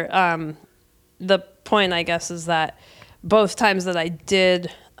whatever. The point, I guess, is that both times that I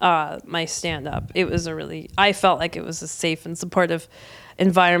did my stand-up, I felt like it was a safe and supportive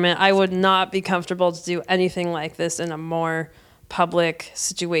environment. I would not be comfortable to do anything like this in a more public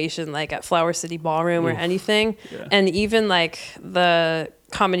situation like at Flower City Ballroom or anything. Yeah. And even like the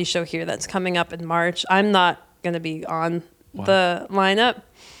comedy show here that's coming up in March, I'm not going to be on the lineup.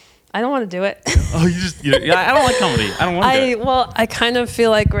 I don't want to do it. Oh, I don't like comedy. I don't want to do it. Well, I kind of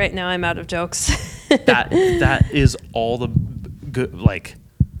feel like right now I'm out of jokes. That is all the good, like,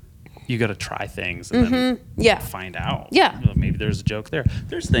 you got to try things and then find out. Yeah. You know, maybe there's a joke there.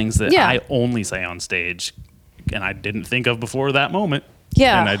 There's things that I only say on stage and I didn't think of before that moment.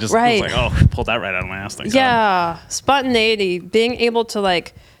 Yeah. And I just was like, oh, pulled that right out of my ass. Thank God. Spontaneity, being able to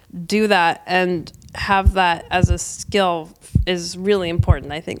like do that and have that as a skill is really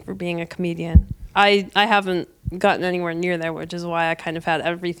important, I think, for being a comedian. I haven't gotten anywhere near there, which is why I kind of had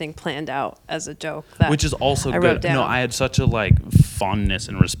everything planned out as a joke. Which is also wrote good. down. No, I had such a like fondness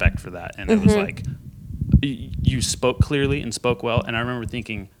and respect for that. And it was like, you spoke clearly and spoke well. And I remember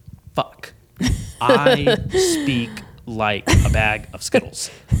thinking, fuck, I speak like a bag of Skittles.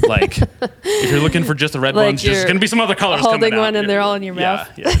 Like, if you're looking for just the red ones, there's going to be some other colors coming out. Holding one and they're all in your mouth.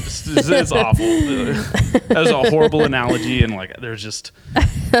 Yeah, it's awful. That was a horrible analogy, and like, there's just...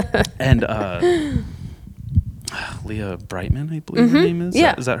 And Leah Brightman, I believe her name is.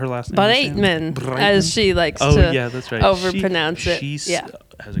 Yeah. Is that her last name? Brightman, as she likes to that's right. overpronounce it. She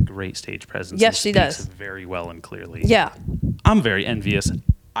has a great stage presence. Yes, and she speaks does. very well and clearly. Yeah. I'm very envious.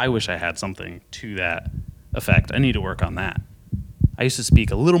 I wish I had something to that effect. I need to work on that. I used to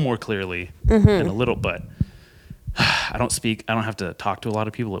speak a little more clearly and a little, but I don't have to talk to a lot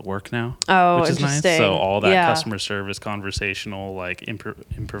of people at work now, Oh, which is nice. interesting. So all that Yeah. customer service, conversational, like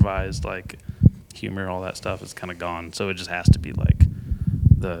improvised, like humor, all that stuff is kind of gone. So it just has to be like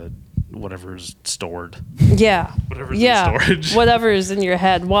the whatever's stored. Yeah. Whatever's in storage. Whatever's in your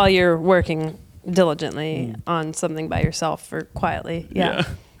head while you're working diligently on something by yourself or quietly. Yeah.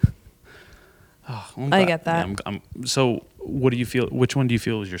 Oh, I get that. Yeah, so what do you feel? Which one do you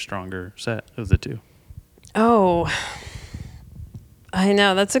feel is your stronger set of the two? Oh, I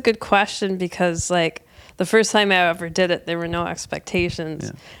know. That's a good question because, like, the first time I ever did it, there were no expectations.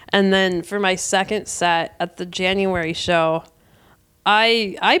 Yeah. And then for my second set at the January show,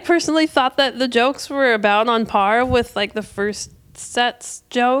 I personally thought that the jokes were about on par with, like, the first set's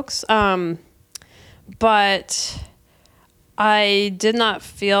jokes. But I did not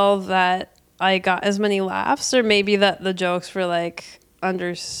feel that I got as many laughs, or maybe that the jokes were, like,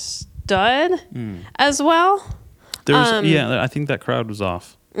 understood as well. I think that crowd was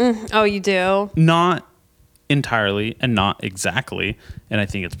off. Oh, you do? Not entirely and not exactly. And I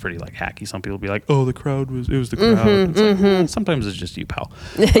think it's pretty like hacky. Some people be like, "Oh, it was the crowd." It's like, sometimes it's just you, pal.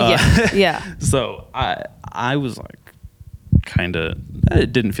 Yeah. So I was like, kind of.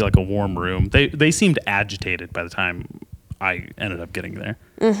 It didn't feel like a warm room. They seemed agitated by the time I ended up getting there.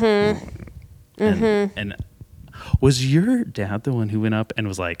 And was your dad the one who went up and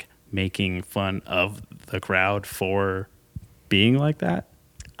was like making fun of the crowd for being like that?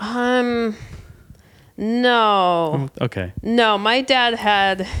 No. Okay. No, my dad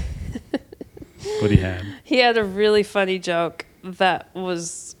had What he had? he had a really funny joke that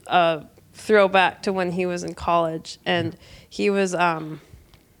was a throwback to when he was in college, and he was in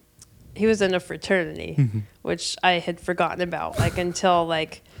a fraternity, which I had forgotten about, like, until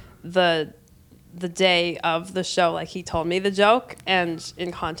like the day of the show. Like, he told me the joke, and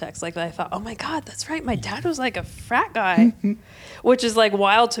in context, like, I thought, oh my God, that's right, my dad was like a frat guy. Which is like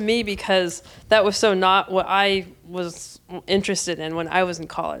wild to me because that was so not what I was interested in when I was in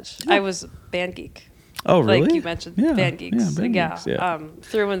college. I was band geek. Oh, really? Like you mentioned, band geeks. Geeks,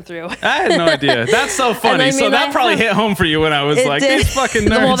 through and through. I had no idea. That's so funny. I mean, so that probably hit home for you when I was like, these fucking nerds.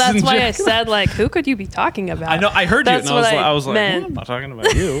 Well, that's and why I jokes. said, like, who could you be talking about? I know. I heard you, That's and what I was like, meant. well, I'm not talking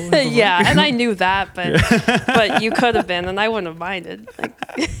about you. Yeah, and I knew that, but you could have been, and I wouldn't have minded. Like,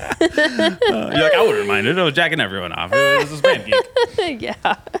 You're like, I wouldn't mind it. I was jacking everyone off. This is band geek.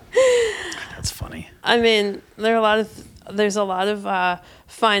 yeah. That's funny. I mean, there's a lot of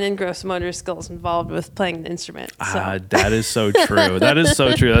fine and gross motor skills involved with playing an instrument. So. That is so true. That is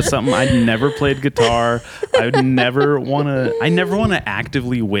so true. That's something I never played guitar. I never want to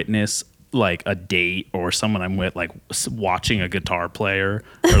actively witness like a date or someone I'm with, like watching a guitar player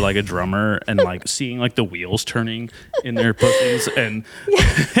or like a drummer and like seeing like the wheels turning in their pussies and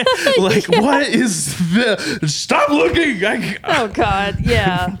like, what is this? Stop looking. Oh God.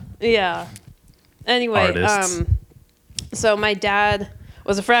 Yeah. Yeah. Anyway, Artists. So my dad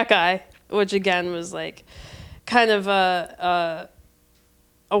was a frat guy, which again was like kind of a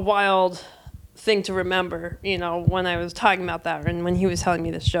wild thing to remember, you know, when I was talking about that and when he was telling me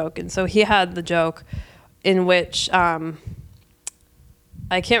this joke. And so he had the joke in which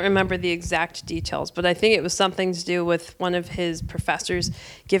I can't remember the exact details, but I think it was something to do with one of his professors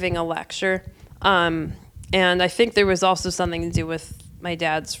giving a lecture. And I think there was also something to do with my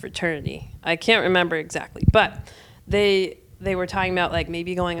dad's fraternity. I can't remember exactly, but they were talking about like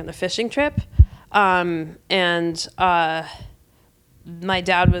maybe going on a fishing trip. My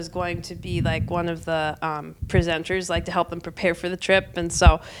dad was going to be like one of the presenters, like to help them prepare for the trip. And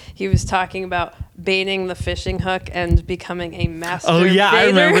so he was talking about baiting the fishing hook and becoming a master. Oh yeah, baiter. I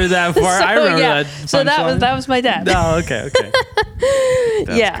remember that part. I remember that. So that was my dad. Oh, okay.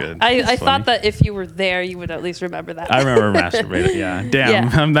 That's yeah, good. I thought that if you were there, you would at least remember that. I remember masturbating. Yeah. Damn, Yeah.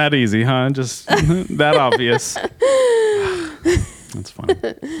 I'm that easy, huh? Just that obvious. That's funny.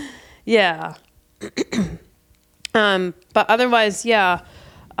 Yeah. But otherwise, yeah.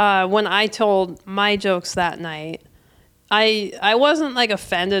 When I told my jokes that night, I wasn't like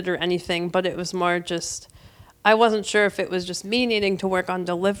offended or anything, but it was more just, I wasn't sure if it was just me needing to work on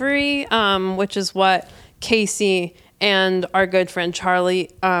delivery, which is what Casey and our good friend Charlie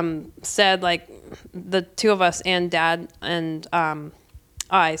said. Like the two of us and Dad and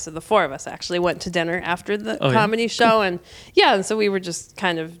so the four of us actually went to dinner after the comedy show, and so we were just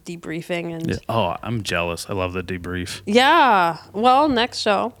kind of debriefing and. Yeah. Oh, I'm jealous. I love the debrief. Yeah. Well, next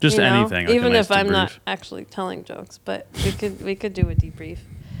show. Just anything. Like even a nice if I'm debrief. not actually telling jokes, but we could do a debrief.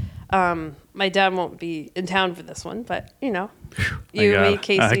 My dad won't be in town for this one, but me,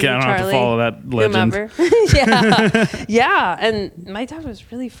 Casey, I don't have to Charlie, follow that legend. whomever. Yeah. And my dad was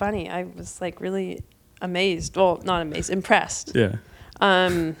really funny. I was like really amazed. Well, not amazed, impressed. Yeah.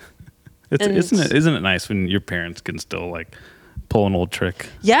 Isn't it nice when your parents can still like pull an old trick?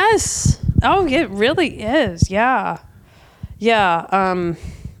 Yes. Oh, it really is. Yeah. Yeah.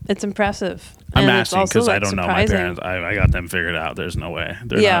 It's impressive. I'm And it's asking also, because I like, don't know surprising. my parents. I got them figured out. There's no way.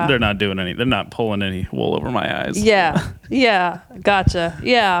 They're not doing any. They're not pulling any wool over my eyes. Yeah. Yeah. Gotcha.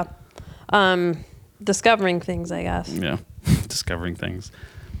 Yeah. Discovering things, I guess. Yeah. Discovering things.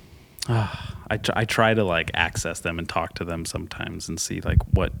 I try to like access them and talk to them sometimes and see like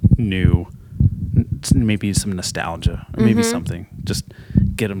what new, maybe some nostalgia or maybe something. Just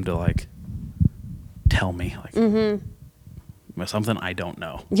get them to like tell me like something I don't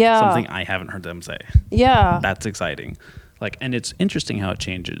know. Yeah. Something I haven't heard them say. Yeah. That's exciting. Like, and it's interesting how it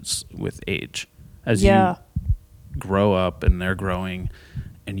changes with age as you grow up and they're growing,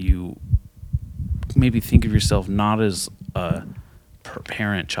 and you maybe think of yourself not as a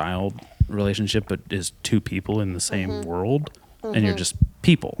parent-child relationship, but as two people in the same world, and you're just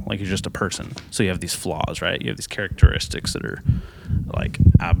people, like you're just a person. So you have these flaws, right? You have these characteristics that are like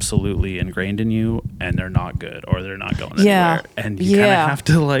absolutely ingrained in you, and they're not good or they're not going anywhere, and you kind of have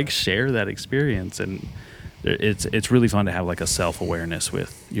to like share that experience. And it's really fun to have like a self-awareness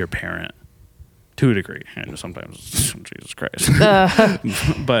with your parent to a degree, and sometimes Jesus Christ.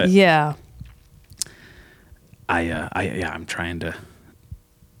 But yeah. I'm trying to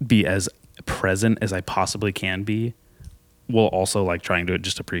be as present as I possibly can be, while also like trying to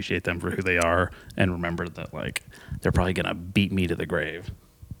just appreciate them for who they are and remember that like they're probably gonna beat me to the grave.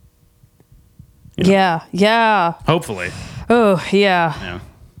 You know? Yeah. Hopefully. Oh, yeah. Yeah.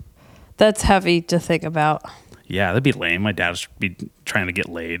 That's heavy to think about. Yeah, that'd be lame. My dad would be trying to get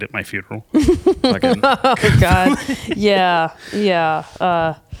laid at my funeral. Fucking, Oh, God. Yeah.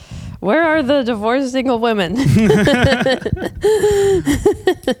 Where are the divorced single women?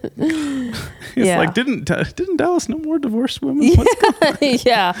 it's like, didn't Dallas know more divorced women? What's going on?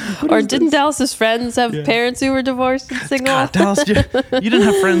 Yeah. Or didn't Dallas's friends have parents who were divorced and single? God, Dallas, you didn't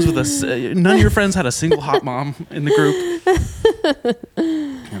have friends with us. None of your friends had a single hot mom in the group.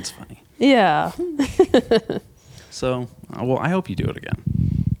 That's funny. Yeah. So, well, I hope you do it again.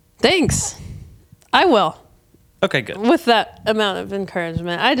 Thanks. I will. Okay, good. With that amount of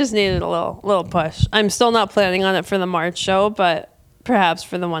encouragement, I just needed a little push. I'm still not planning on it for the March show, but perhaps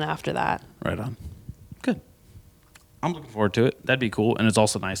for the one after that. Right on. Good. I'm looking forward to it. That'd be cool. And it's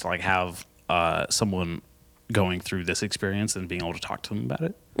also nice to like have someone going through this experience and being able to talk to them about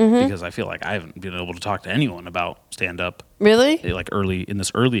it. Because I feel like I haven't been able to talk to anyone about stand-up. Really? Like early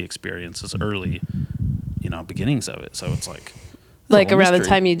experience, this early, beginnings of it. So it's like around the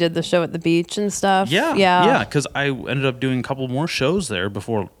time you did the show at the beach and stuff. Yeah. Because I ended up doing a couple more shows there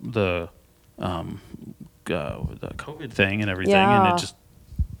before the COVID thing and everything, and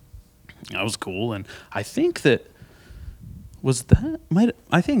it was cool. And I think that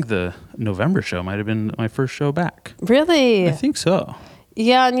I think the November show might have been my first show back. Really? I think so.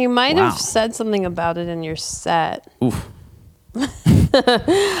 Yeah, and you might have said something about it in your set. Oof.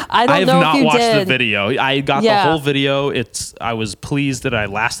 I have know not if you watched did. the video. I got the whole video. I was pleased that I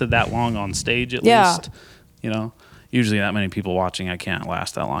lasted that long on stage at least. usually that many people watching, I can't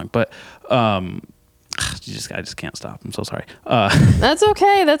last that long. But I just can't stop. I'm so sorry. That's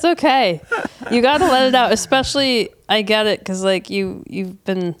okay. That's okay. You got to let it out. Especially, I get it because like you've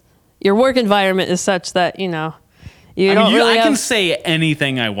been, your work environment is such that I can say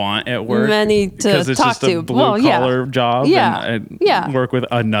anything I want at work. Many to because it's talk just a to. blue collar job. Yeah. And I Yeah. work with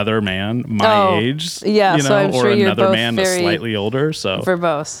another man my age. Yeah. So I'm or sure you're another both man very slightly older. So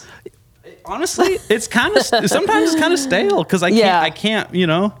verbose. honestly, it's kind of sometimes it's kind of stale because I can't.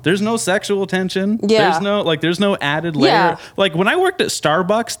 There's no sexual tension. Yeah. There's no added layer. Yeah. Like when I worked at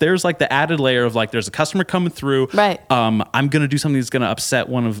Starbucks, there's like the added layer of like there's a customer coming through. Right. I'm gonna do something that's gonna upset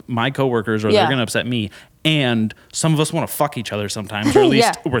one of my coworkers, or they're gonna upset me. And some of us want to fuck each other sometimes, or at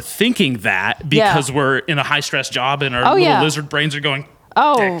least we're thinking that because we're in a high stress job and our little lizard brains are going.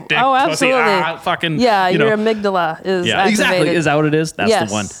 Dick, Absolutely. pussy, fucking. Your amygdala is activated. Exactly. Is that what it is?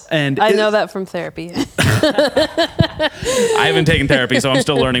 That's the one. And I know that from therapy. I haven't taken therapy, so I'm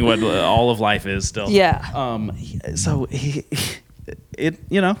still learning what all of life is still. Yeah. So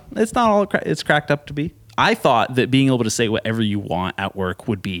it's not all it's cracked up to be. I thought that being able to say whatever you want at work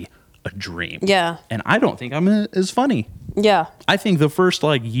would be a dream. Yeah. And I don't think I'm as funny. Yeah. I think the first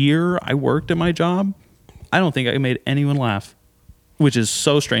year I worked at my job, I don't think I made anyone laugh, which is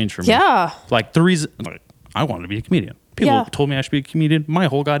so strange for me. Yeah. The reason I wanted to be a comedian. People told me I should be a comedian my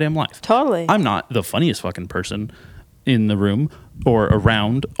whole goddamn life. Totally. I'm not the funniest fucking person in the room or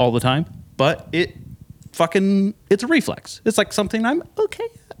around all the time, but it's a reflex. It's like something I'm okay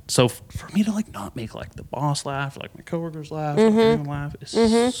at. So for me to not make the boss laugh, or my coworkers laugh, or anyone laugh,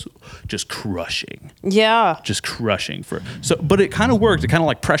 is just crushing. Yeah. Just crushing but it kind of worked. It kind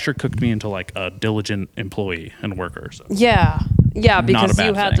of pressure cooked me into a diligent employee and worker. So. Yeah. Yeah, because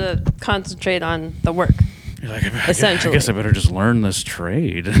you had thing. to concentrate on the work. You're essentially. I guess I better just learn this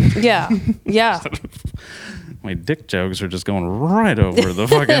trade. Yeah. Yeah. My dick jokes are just going right over the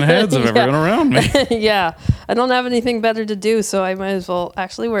fucking heads of everyone around me. Yeah. I don't have anything better to do, so I might as well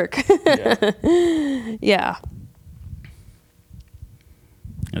actually work. Yeah.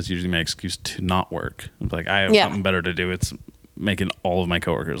 That's usually my excuse to not work. I have something better to do. It's making all of my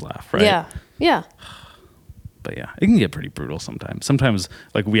coworkers laugh, right? Yeah. Yeah. But yeah, it can get pretty brutal sometimes. Sometimes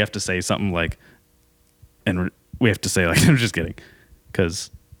we have to say something and we have to say I'm just kidding. Because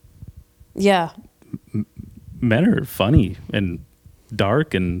men are funny and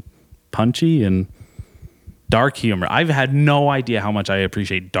dark and punchy and dark humor. I've had no idea how much I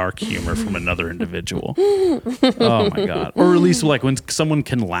appreciate dark humor from another individual. Oh my God. Or at least when someone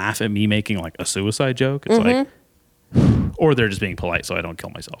can laugh at me making a suicide joke, it's or they're just being polite so I don't kill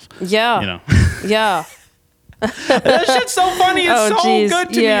myself. Yeah. Yeah. That shit's so funny. It's good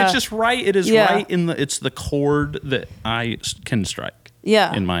to me. It's just right. It is right it's the chord that I can strike.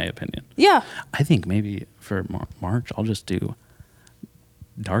 Yeah. In my opinion. Yeah. I think maybe for March, I'll just do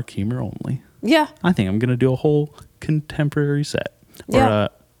dark humor only. Yeah. I think I'm going to do a whole contemporary set. Or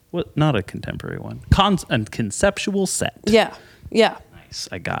not a contemporary one. A conceptual set. Yeah. Yeah. Nice.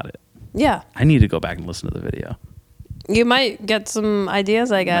 I got it. Yeah. I need to go back and listen to the video. You might get some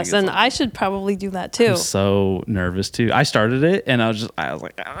ideas, I guess. And I should probably do that too. I'm so nervous too. I started it and I was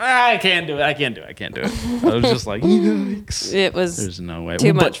like, I can't do it. I can't do it. I was just like, yikes. It was There's no way.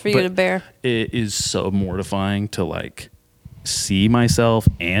 too much for you to bear. It is so mortifying to see myself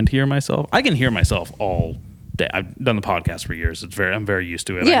and hear myself. I can hear myself all day. I've done the podcast for years. I'm very used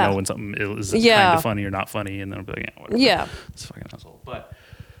to it. Yeah. I know when something is kind of funny or not funny, and then I'll be like, whatever. Yeah. It's fucking asshole. But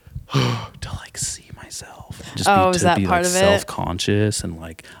to see myself, just is that part of it? Self-conscious and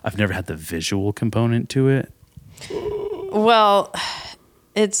I've never had the visual component to it. Well,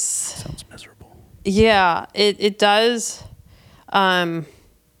 Sounds miserable. Yeah, it does. It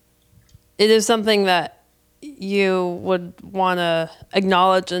is something that you would want to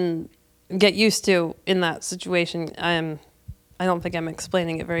acknowledge and get used to in that situation. I don't think I'm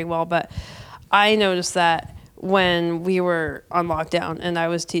explaining it very well, but I noticed that when we were on lockdown and I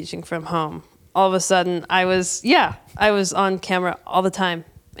was teaching from home, all of a sudden I was on camera all the time,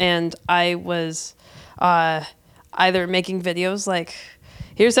 and I was either making videos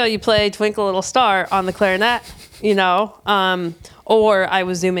here's how you play Twinkle Little Star on the clarinet, or I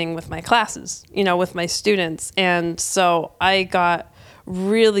was Zooming with my classes, with my students. And so I got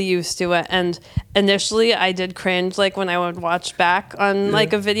really used to it. And initially I did cringe, when I would watch back on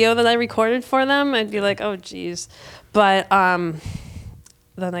a video that I recorded for them, I'd be like, oh geez. But then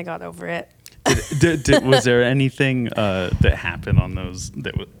I got over it. Was there anything that happened on those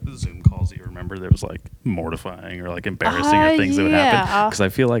Zoom calls that you remember that was mortifying or embarrassing or things that would happen? Because I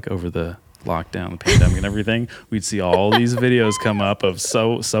feel over the lockdown, the pandemic and everything, we'd see all these videos come up of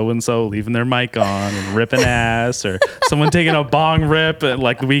so-and-so leaving their mic on and ripping ass, or someone taking a bong rip and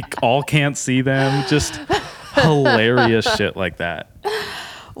like we all can't see them. Just hilarious shit like that.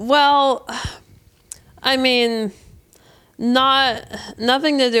 Well, I mean,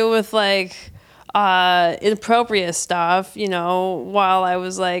 nothing to do with like inappropriate stuff, you know, while I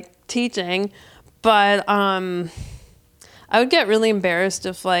was like teaching, but I would get really embarrassed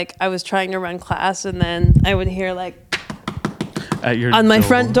if like I was trying to run class and then I would hear like At your on my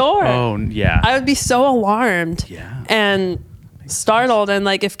front door. Oh yeah. I would be so alarmed and startled, and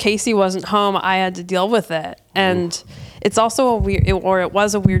like if Casey wasn't home, I had to deal with it. And it's also it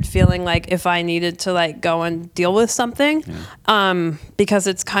was a weird feeling like if I needed to like go and deal with something, because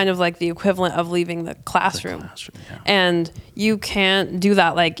it's kind of like the equivalent of leaving the classroom. And you can't do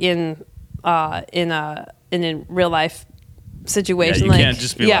that like in a real life situation. You like, can't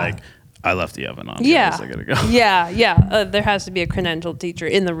just be like, I left the oven on. I gotta go. There has to be a credentialed teacher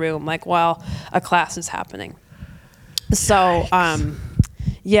in the room, like while a class is happening. So, I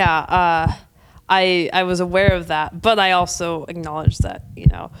was aware of that, but I also acknowledge that, you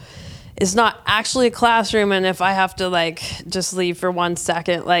know, it's not actually a classroom, and if I have to like just leave for 1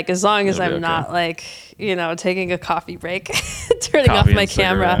 second, like as long as I'm not like, you know, taking a coffee break, turning off my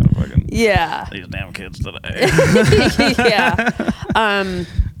camera. Yeah. These damn kids today.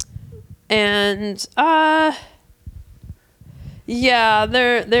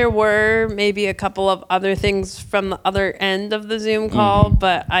 There were maybe a couple of other things from the other end of the Zoom call,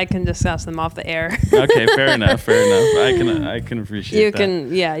 but I can discuss them off the air. Okay, fair enough. I can appreciate that.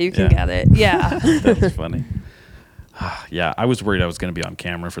 You can get it. Yeah. That's funny. Yeah, I was worried I was going to be on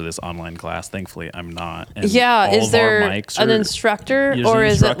camera for this online class. Thankfully, I'm not. And is there an instructor, or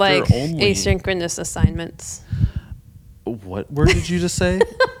is it like asynchronous assignments? What word did you just say?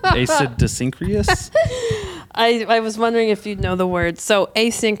 Asynchronous? I was wondering if you'd know the word. So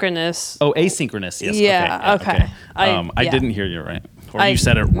asynchronous. Oh, asynchronous. Yes. Yeah. Okay. I didn't hear you right. Or you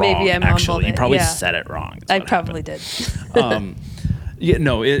said it wrong. Maybe I mumbled it. You probably said it wrong. I probably did.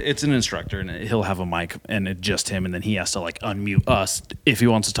 It's an instructor, and he'll have a mic, and it's just him, and then he has to like unmute us if he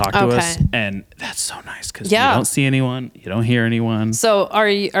wants to talk to us, and that's so nice because you don't see anyone, you don't hear anyone. So are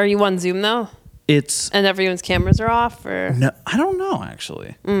you on Zoom though? And everyone's cameras are off, or no? I don't know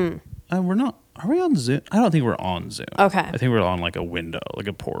actually. We're not. Are we on Zoom? I don't think we're on Zoom. Okay. I think we're on like a window, like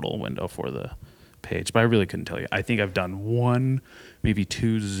a portal window for the page, but I really couldn't tell you. I think I've done 1, maybe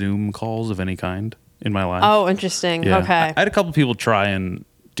 2 Zoom calls of any kind in my life. Oh, interesting. Yeah. Okay. I had a couple people try and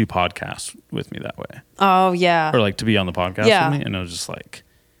do podcasts with me that way. Oh, yeah. Or like to be on the podcast with me, and I was just like,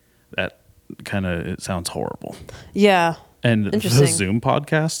 that kind of, it sounds horrible. Yeah. And the Zoom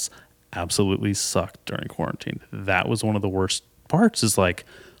podcasts absolutely sucked during quarantine. That was one of the worst parts, is like,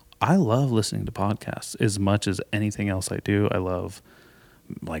 I love listening to podcasts as much as anything else I do. I love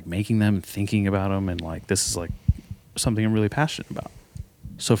like making them, thinking about them, and like this is like something I'm really passionate about.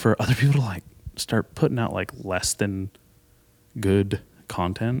 So for other people to like start putting out like less than good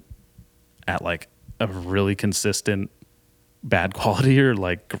content at like a really consistent bad quality, or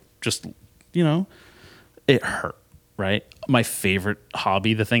like just, you know, it hurt. Right? My favorite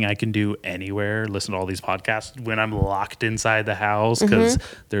hobby, the thing I can do anywhere, listen to all these podcasts when I'm locked inside the house because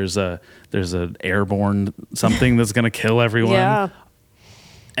there's a airborne something that's going to kill everyone. Yeah.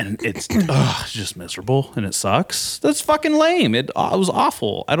 And it's just miserable, and it sucks. That's fucking lame. It was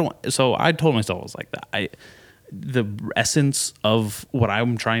awful. So I told myself I was like that. The essence of what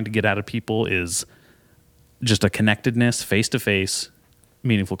I'm trying to get out of people is just a connectedness, face to face,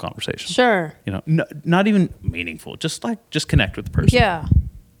 meaningful conversation. Sure. You know, not even meaningful, just connect with the person. Yeah.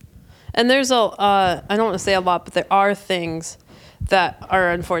 And there's I don't want to say a lot, but there are things that are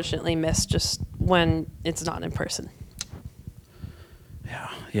unfortunately missed just when it's not in person.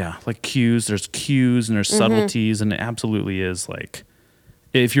 Yeah. Like cues, there's cues and there's subtleties, and it absolutely is like,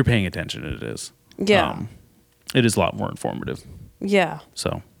 if you're paying attention, it is. Yeah. It is a lot more informative. Yeah.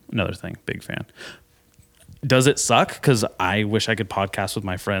 So another thing, big fan. Does it suck? Because I wish I could podcast with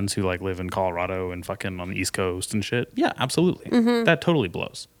my friends who like live in Colorado and fucking on the East Coast and shit. Yeah, absolutely. That totally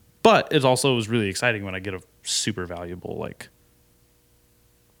blows. But it also was really exciting when I get a super valuable like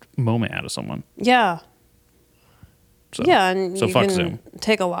moment out of someone. Yeah. So, and you fuck can Zoom.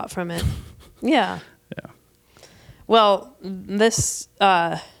 Take a lot from it. Yeah. Yeah. Well, this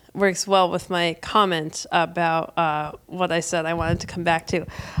works well with my comment about what I said I wanted to come back to.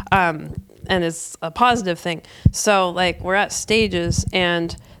 And it's a positive thing. So like we're at stages,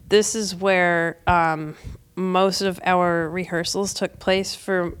 and this is where most of our rehearsals took place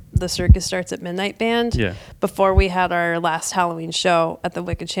for the Circus Starts at Midnight band. Yeah. Before we had our last Halloween show at the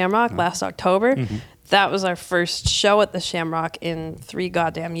Wicked Shamrock last October. Mm-hmm. That was our first show at the Shamrock in 3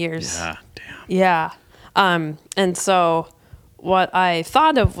 goddamn years. Yeah, damn. Yeah. And so what I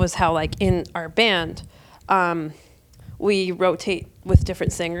thought of was how, like, in our band, we rotate with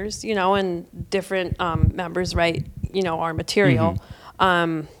different singers, you know, and different members write, you know, our material.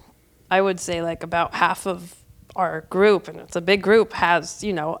 Mm-hmm. I would say like about half of our group, and it's a big group, has,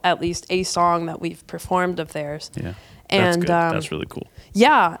 you know, at least a song that we've performed of theirs. Yeah. And that's good. That's really cool.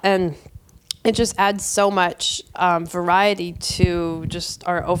 Yeah. And it just adds so much variety to just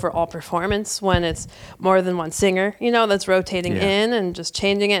our overall performance when it's more than one singer, you know, that's rotating in and just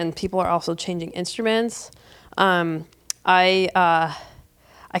changing it. And people are also changing instruments. I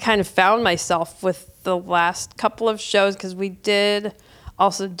kind of found myself with the last couple of shows, because we did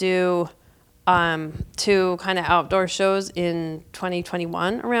also do 2 kind of outdoor shows in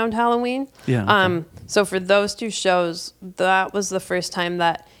 2021 around Halloween. Yeah. Okay. So for those 2 shows, that was the first time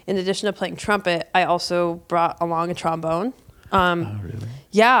that, in addition to playing trumpet, I also brought along a trombone. Oh, really?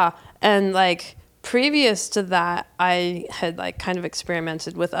 Yeah. And like previous to that, I had like kind of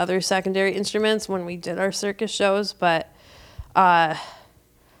experimented with other secondary instruments when we did our circus shows, but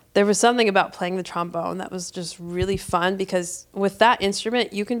there was something about playing the trombone that was just really fun, because with that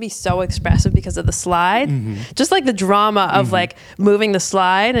instrument, you can be so expressive because of the slide. Mm-hmm. Just like the drama of like moving the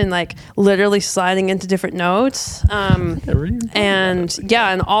slide and like literally sliding into different notes. And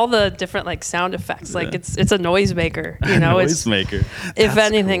all the different like sound effects. Like it's a noisemaker, you know. Noisemaker. If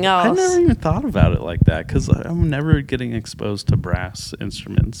anything else. I never even thought about it like that, because I'm never getting exposed to brass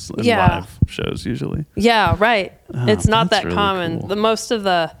instruments in live shows usually. Yeah, right. It's not that really common. Cool.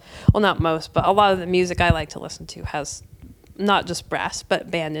 Not most, but a lot of the music I like to listen to has not just brass, but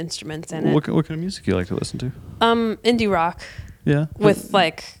band instruments in it. What kind of music do you like to listen to? Indie rock. Yeah. With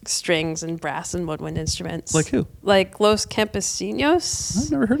like strings and brass and woodwind instruments. Like who? Like Los Campesinos.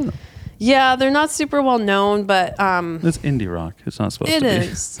 I've never heard of them. Yeah, they're not super well known, but it's indie rock. It's not supposed to be. It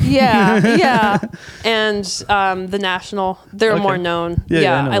is. Yeah. And the National, they're more known.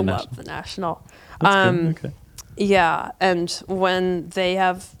 Yeah, I love the National. That's good. Okay. Yeah, and when they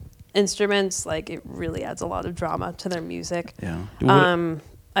have instruments, like, it really adds a lot of drama to their music. Yeah.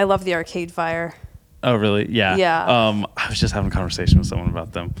 I love the Arcade Fire. Oh, really? Yeah. Yeah. I was just having a conversation with someone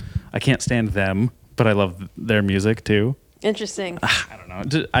about them. I can't stand them, but I love their music too. Interesting. I don't know.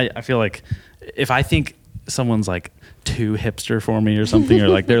 I feel like if I think someone's like too hipster for me or something, or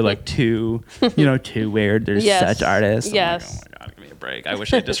like they're like too weird, they're such artists. Yes. I'm like, oh my God, give me a break. I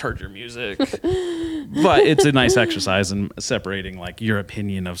wish I just heard your music. But it's a nice exercise in separating like your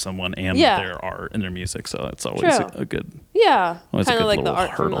opinion of someone and their art and their music. So it's always a good. Yeah. Kind of like the art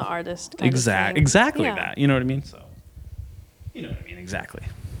hurdle. from the artist. Exactly that. You know what I mean? So. You know what I mean? Exactly.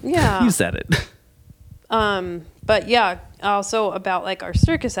 Yeah. You said it. But yeah, also about like our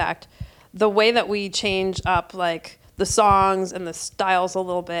circus act, the way that we change up like the songs and the styles a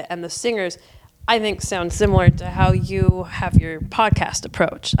little bit and the singers, I think sounds similar to how you have your podcast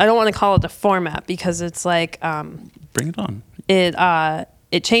approach. I don't want to call it a format, because it's like bring it on.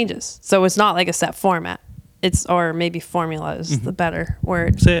 It changes, so it's not like a set format. Or maybe formula is the better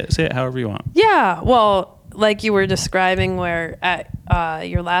word. Say it however you want. Yeah, well, like you were describing, where at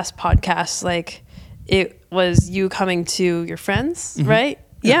your last podcast, like it was you coming to your friends, right?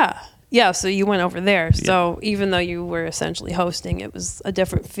 Yeah, so you went over there. Yeah. So even though you were essentially hosting, it was a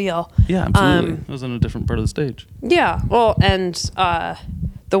different feel. Yeah, absolutely. It was in a different part of the stage. Yeah, well, and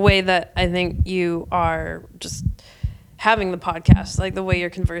the way that I think you are just having the podcast, like the way you're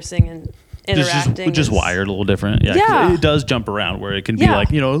conversing and interacting. Just wired a little different. Yeah. It does jump around, where it can be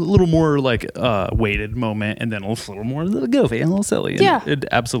like, a little more like weighted moment, and then a little more goofy and a little silly. And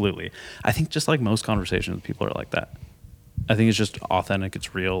absolutely. I think just like most conversations, people are like that. I think it's just authentic.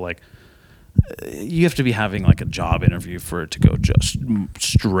 It's real. Like, you have to be having like a job interview for it to go just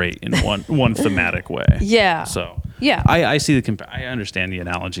straight in one thematic way. Yeah. So I see I understand the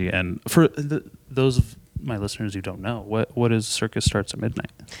analogy, and for those of my listeners who don't know, what is Circus Starts at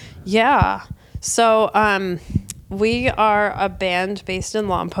Midnight? Yeah. So we are a band based in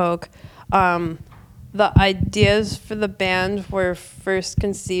Lompoc. The ideas for the band were first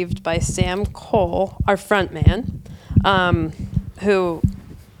conceived by Sam Cole, our front man, who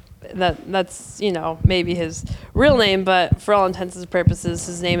that's maybe his real name, but for all intents and purposes,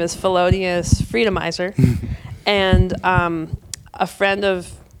 his name is Felonious Freedomizer. And a friend of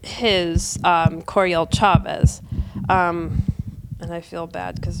his, Coriel Chavez, and I feel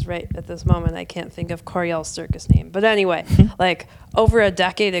bad because right at this moment I can't think of Coriel's circus name. But anyway, like over a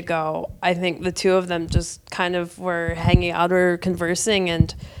decade ago, I think the two of them just kind of were hanging out or conversing,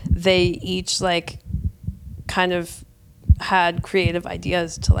 and they each like kind of had creative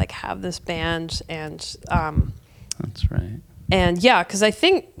ideas to like have this band. And That's right. and yeah, because I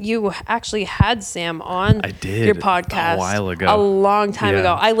think you actually had Sam on I did your podcast a while ago, a long time Yeah.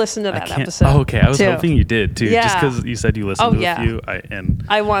 ago. I listened to that episode. Oh, okay. I was too. hoping you did too, just Yeah. because you said you listened to yeah. a few.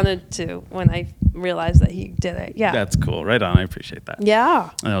 I wanted to when I realized that he did it. Yeah. That's cool. Right on. I appreciate that. Yeah.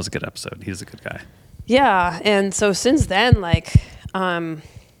 And that was a good episode. He's a good guy. Yeah. And so since then, like,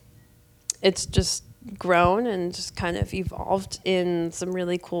 it's just grown and just kind of evolved in some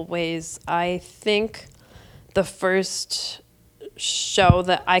really cool ways. I think the first show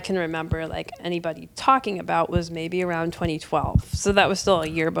that I can remember like anybody talking about was maybe around 2012. So that was still a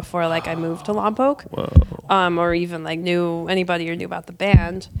year before like I moved to Lompoc. Whoa. Or even like knew anybody or knew about the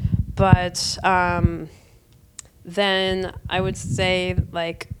band. But then I would say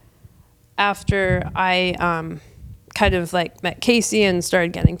like after I kind of like met Casey and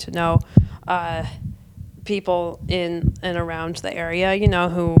started getting to know people in and around the area, you know,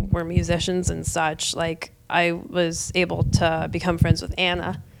 who were musicians and such, like I was able to become friends with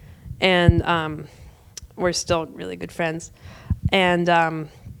Anna, and we're still really good friends. And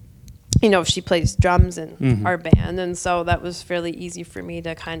you know, she plays drums in our band, and so that was fairly easy for me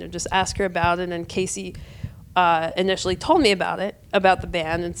to kind of just ask her about it. And Casey initially told me about the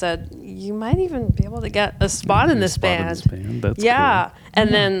band, and said, you might even be able to get a spot in this band. That's Yeah. cool.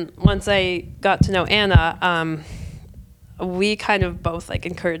 And then once I got to know Anna, we kind of both like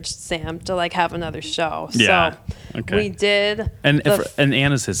encouraged Sam to like have another show. Yeah. So Okay. we did. And and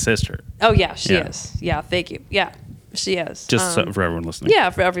Anna's his sister. Oh yeah, she Yeah. is. Yeah. Thank you. Yeah, she is. Just for everyone listening. Yeah,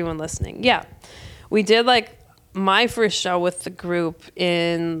 for everyone listening. Yeah. We did like my first show with the group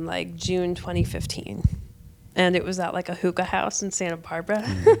in like June 2015. And it was at like a hookah house in Santa Barbara.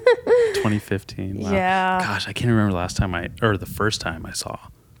 2015. Wow. Yeah. Gosh, I can't remember the first time I saw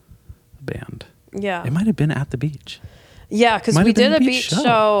a band. Yeah. It might have been at the beach. Yeah, because Might we have been did a a beach beach show.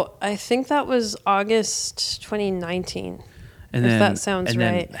 show. I think that was August 2019. And If then that sounds and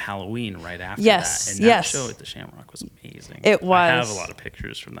right. then Halloween right after Yes, that. And yes. that show at the Shamrock was amazing. It I have was. a lot of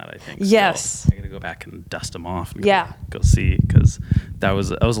pictures from that, I think. Yes. Still. I got to go back and dust them off and Yeah. go see, because that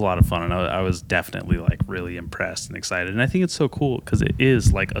was a lot of fun, and I was definitely like really impressed and excited. And I think it's so cool because it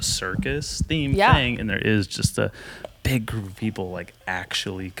is like a circus theme Yeah. thing, and there is just a big group of people like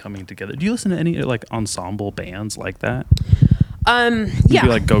actually coming together. Do you listen to any like ensemble bands like that? Yeah. Maybe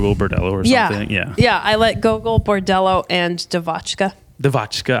like Gogol Bordello or something. Yeah. Yeah, I like Gogol, Bordello, and Devotchka.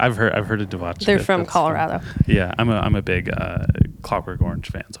 Devotchka. I've heard of Devotchka. They're from That's Colorado. fun. Yeah, I'm a big Clockwork Orange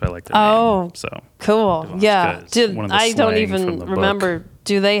fan, so I like their Oh, name. So Cool. Devotchka Yeah. is one of the I don't slang from even the book. remember.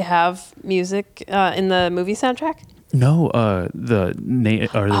 Do they have music in the movie soundtrack? No, the name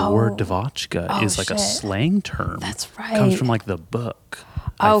or the word Oh. Devotchka Oh, is like a shit. slang term. That's Comes right. from like the book.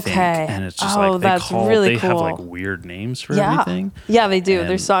 I Okay. think. And it's just Oh, like that's really they have like cool. weird names for Yeah. everything. Yeah, they do.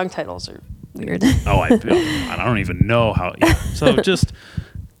 Their And- song titles are weird. Oh, I don't even know how. Yeah. So just.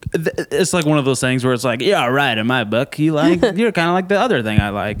 It's like one of those things where it's like, yeah, right. In my book, you're kind of like the other thing I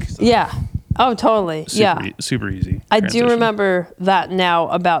like. So Yeah. Oh, totally. Yeah. super easy. I do transition. remember that now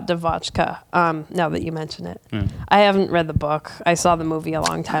about Devotchka, now that you mention it. I haven't read the book. I saw the movie a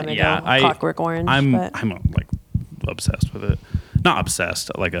long time ago, Yeah, Clockwork Orange. I'm but- like obsessed with it. Not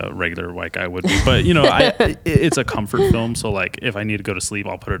obsessed like a regular white guy would be, but you know, it's a comfort film. So like, if I need to go to sleep,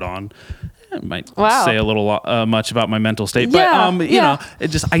 I'll put it on. It might Wow. say a little much about my mental state, Yeah, but you know,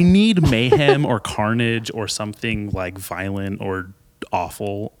 I need mayhem or carnage or something like violent or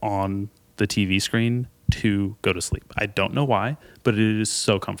awful on the TV screen to go to sleep. I don't know why, but it is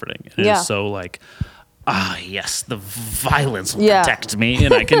so comforting. It Yeah. is so like, yes, the violence will Yeah. protect me,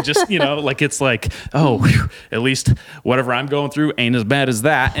 and I can just, like it's like, oh, whew, at least whatever I'm going through ain't as bad as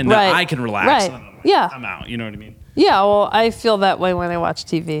that, and Right. then I can relax. Right. And then Yeah. I'm out. You know what I mean? Yeah, well, I feel that way when I watch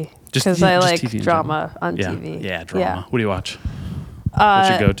TV. Because I like TV in drama general. on yeah. TV. Yeah, drama. What do you watch? What's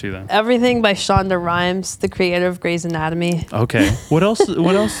your go-to then? Everything by Shonda Rhimes, the creator of Grey's Anatomy. Okay. What else?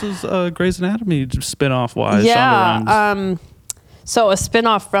 What else is Grey's Anatomy spin-off wise? Yeah. Shonda Rhimes? So a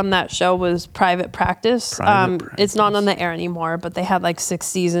spin-off from that show was Private Practice. Private It's not Practice. on the air anymore, but they had like 6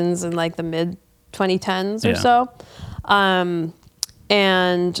 seasons in like the mid 2010s or Yeah. so.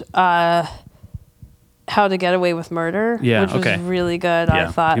 And How to Get Away with Murder, Yeah, which okay. was really good, Yeah,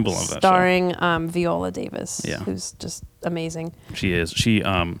 I thought, people love that show. starring Viola Davis, Yeah. who's just amazing. She is.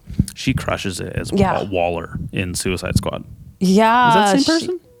 She crushes it as Yeah. Waller in Suicide Squad. Yeah. Is that the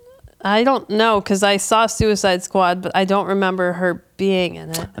same person? I don't know because I saw Suicide Squad, but I don't remember her being in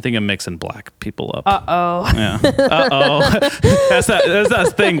it. I think I'm mixing black people up. Uh-oh. Yeah. That's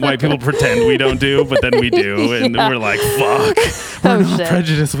that thing white people pretend we don't do, but then we do, and we're like, fuck. We're not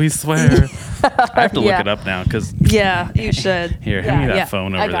prejudiced, we swear. I have to look it up now because. Yeah, you should. Here, hand me that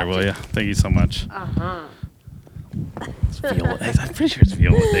phone over there, will you? Thank you so much. Uh-huh. I'm pretty sure it's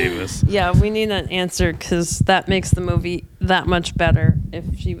Viola Davis. Yeah, we need an answer because that makes the movie that much better if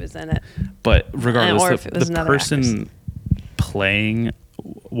she was in it. But regardless, or if it was the another person playing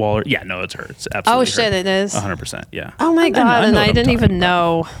Waller, yeah, no, it's her. It's absolutely her. Shit, it is? 100%, yeah. Oh my God, and I didn't even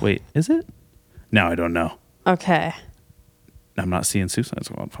know. Wait, is it? No, I don't know. Okay. I'm not seeing Suicide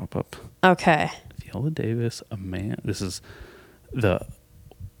Squad pop up. Okay. Viola Davis, a man. This is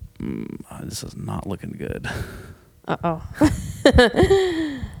not looking good. Uh-oh.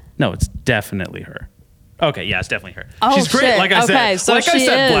 No, it's definitely her. Okay, yeah, it's definitely her. Oh, she's great. shit. Like I said, So like I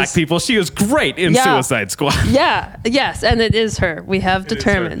said, black people. She was great in Suicide Squad. Yeah. Yes, and it is her. We have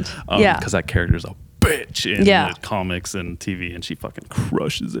determined. Yeah. Because that character's a bitch in the comics and TV, and she fucking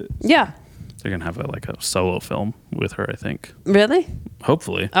crushes it. Yeah. They're gonna have a solo film with her, I think. Really?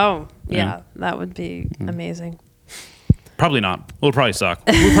 Hopefully. Oh, yeah. That would be amazing. Probably not. It'll probably suck.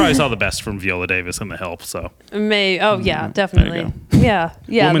 We probably saw the best from Viola Davis in The Help, so. Definitely. Yeah.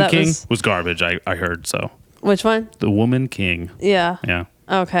 Yeah. Woman King was garbage, I heard, so. Which one? The Woman King. Yeah. Yeah.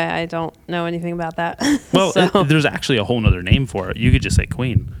 Okay, I don't know anything about that. Well, there's actually a whole nother name for it. You could just say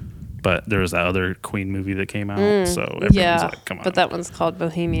Queen. But there was that other Queen movie that came out, so everyone's like, come on. But that one's called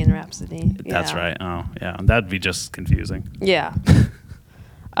Bohemian Rhapsody. That's right. Oh, yeah. That'd be just confusing. Yeah.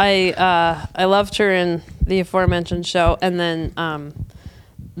 I loved her in the aforementioned show, and then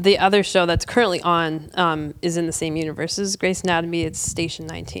the other show that's currently on is in the same universe as Grey's Anatomy. It's Station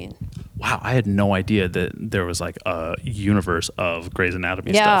 19. Wow, I had no idea that there was a universe of Grey's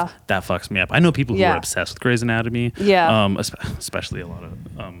Anatomy stuff. That fucks me up. I know people who are obsessed with Grey's Anatomy. Yeah. Especially a lot of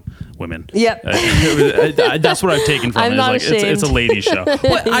women. Yep. That's what I've taken from I'm it. not ashamed. It's a ladies show.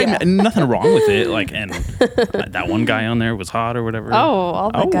 Nothing wrong with it. And that one guy on there was hot or whatever. Oh,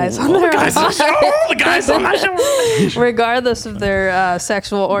 all the guys on there. All the guys on that show. Regardless of their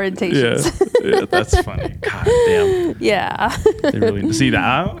sexual orientations. Yeah, that's funny. God damn. Yeah. They really see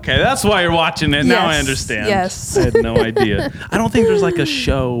that. Okay, that's why you're watching it. Now I understand. Yes. I had no idea. I don't think there's a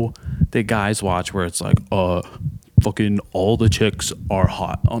show that guys watch where it's fucking all the chicks are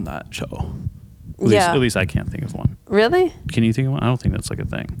hot on that show. At least I can't think of one. Really? Can you think of one? I don't think that's a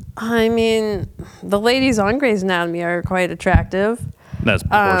thing. I mean, the ladies on Grey's Anatomy are quite attractive. That's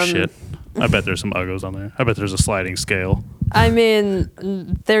bullshit. I bet there's some uggos on there. I bet there's a sliding scale. I mean,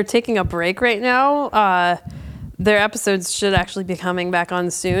 they're taking a break right now. Their episodes should actually be coming back on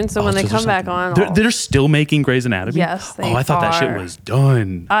soon. So when they come back on... They're still making Grey's Anatomy? Yes, they are. I thought that shit was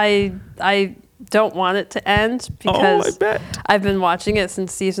done. I don't want it to end because I bet. I've been watching it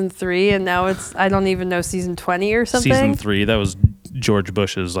since season 3 and now I don't even know season 20 or something. Season 3, that was George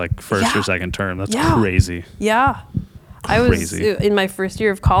Bush's first or second term. That's crazy. Yeah. I was in my first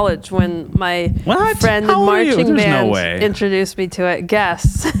year of college when my friend in How marching band introduced me to it.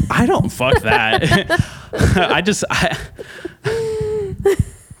 Guess. I don't fuck that. I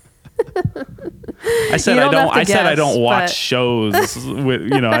said I don't watch shows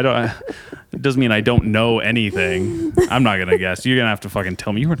with I don't. It doesn't mean I don't know anything. I'm not gonna guess. You're gonna have to fucking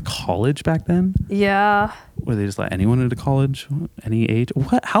tell me. You were in college back then? Yeah. Were they just let anyone into college? Any age?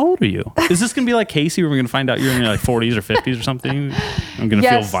 What? How old are you? Is this gonna be like Casey? Where we're gonna find out you're in your 40s or 50s or something? I'm gonna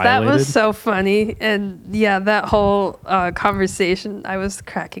feel violated. That was so funny, and that whole conversation, I was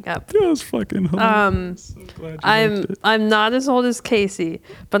cracking up. That was fucking hilarious. I'm not as old as Casey,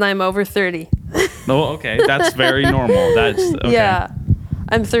 but I'm over 30. Oh, okay. That's very normal. That's okay. Yeah.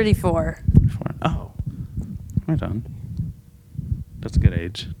 I'm 34. Oh, right on. That's a good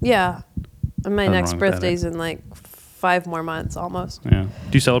age. Yeah. And my next birthday's in 5 more months almost. Yeah. Do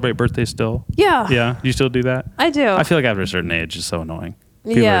you celebrate birthdays still? Yeah. Yeah. Do you still do that? I do. I feel like after a certain age, it's so annoying.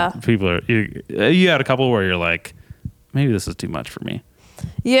 People are. You had a couple where you're like, maybe this is too much for me.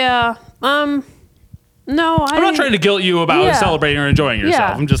 Yeah. No, I'm not trying to guilt you about celebrating or enjoying yourself.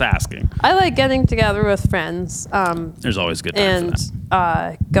 Yeah. I'm just asking. I like getting together with friends. There's always a good time for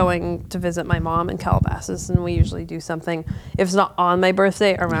that. Going to visit my mom in Calabasas, and we usually do something. If it's not on my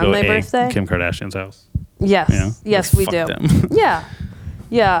birthday, around my birthday. Kim Kardashian's house. Yes, yeah. Yes, we do. Them. Yeah.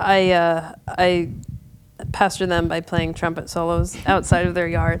 I pester them by playing trumpet solos outside of their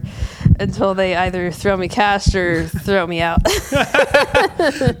yard until they either throw me cash or throw me out.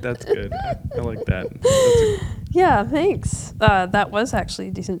 That's good. I like that. Yeah, thanks. That was actually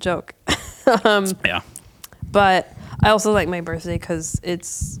a decent joke. Yeah. But I also like my birthday because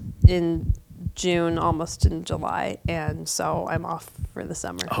it's in June, almost in July, and so I'm off for the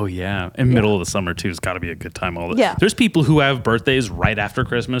summer. Oh yeah, and middle of the summer too has got to be a good time. There's people who have birthdays right after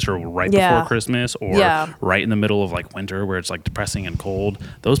Christmas or right before Christmas or right in the middle of like winter where it's like depressing and cold.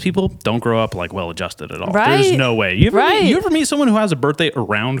 Those people don't grow up like well adjusted at all. Right? There's no way. You ever meet someone who has a birthday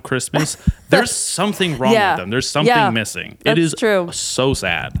around Christmas? There's something wrong with them. There's something missing. That's it is true. So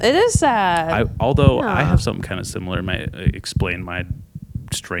sad. It is sad. I have something kind of similar. Explain my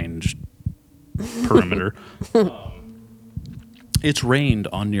strange perimeter. It's rained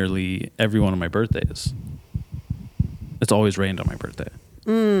on nearly every one of my birthdays. It's always rained on my birthday.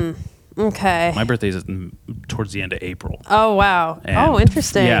 Okay. My birthday is towards the end of April. Oh wow. And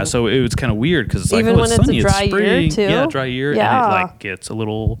interesting. Yeah, so it was kind of weird because it's like, even when it's sunny, it's a dry year too. Yeah, dry year, and it like gets a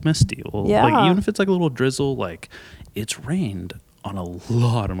little misty. Like even if it's like a little drizzle, like it's rained on a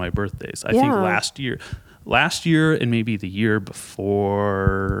lot of my birthdays. I think last year and maybe the year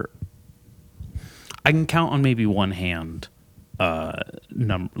before, I can count on maybe one hand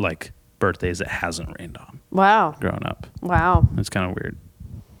like birthdays it hasn't rained on. Wow. Growing up. Wow. It's kind of weird.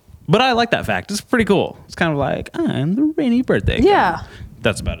 But I like that fact. It's pretty cool. It's kind of like, I'm the rainy birthday guy. Yeah.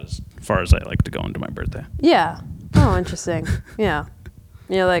 That's about as far as I like to go into my birthday. Yeah. Oh, interesting. Yeah.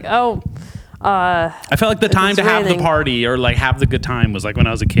 You're like, I felt like the time to have the party or like have the good time was like when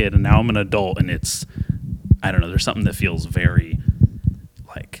I was a kid, and now I'm an adult, and it's, I don't know, there's something that feels very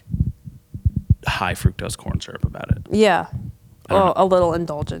like high fructose corn syrup about it. Yeah. A little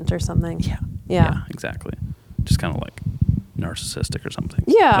indulgent or something. Yeah, exactly. Just kind of like narcissistic or something.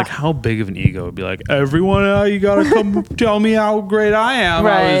 Yeah. Like how big of an ego would be like, everyone, you gotta come tell me how great I am.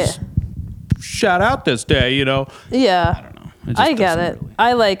 Right. I was shout out this day, you know? Yeah. I don't know. I get it. Really...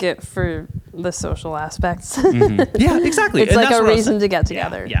 I like it for the social aspects. Yeah, exactly. It's and like a reason to get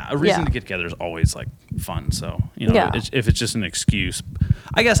together. Yeah, a reason to get together is always like fun. So, you know, if it's just an excuse,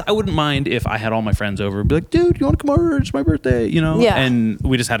 I guess I wouldn't mind if I had all my friends over and be like, dude, you want to come over? It's my birthday, you know? Yeah. And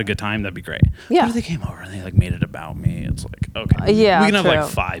we just had a good time. That'd be great. Yeah. But if they came over and they like made it about me, it's like, okay. Yeah. We can have like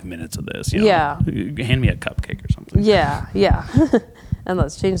 5 minutes of this, you know? Yeah. Hand me a cupcake or something. Yeah. Yeah. And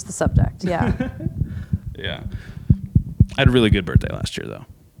let's change the subject. Yeah. Yeah. I had a really good birthday last year, though.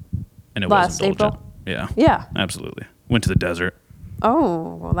 And it was indulgent. April? Yeah. Yeah. Absolutely. Went to the desert.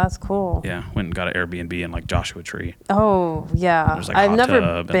 Oh, well, that's cool. Yeah. Went and got an Airbnb in like Joshua Tree. Oh, yeah. Like I've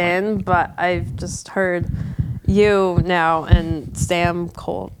never been, but I've just heard you now and Sam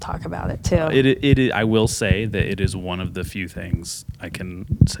Cole talk about it too. I will say that it is one of the few things I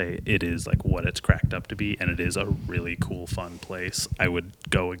can say it is like what it's cracked up to be, and it is a really cool, fun place. I would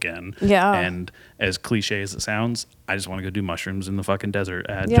go again. Yeah. And as cliche as it sounds, I just want to go do mushrooms in the fucking desert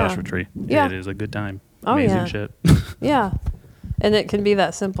at Joshua Tree. Yeah. It is a good time. Oh, amazing shit. Yeah. And it can be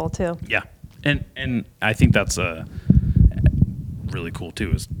that simple too. Yeah. And I think that's really cool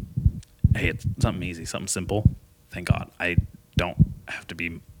too is, hey, it's something easy, something simple. Thank God. I don't have to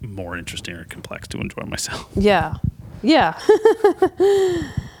be more interesting or complex to enjoy myself. Yeah. Yeah.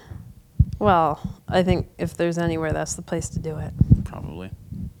 Well, I think if there's anywhere, that's the place to do it. Probably.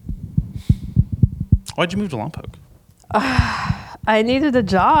 Why'd you move to Lompoc? I needed a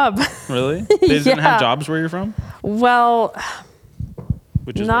job. Really? They didn't have jobs where you're from? Well...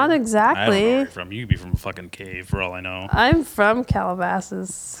 Not exactly. I don't know where you're from. You could be from a fucking cave for all I know. I'm from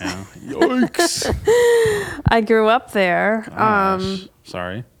Calabasas. Yeah. Yikes. I grew up there.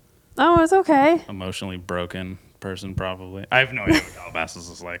 Sorry. Oh, it's okay. Emotionally broken person, probably. I have no idea what Calabasas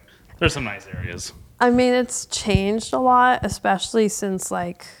is like. There's some nice areas. I mean, it's changed a lot, especially since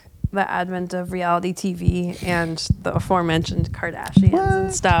like the advent of reality TV and the aforementioned Kardashians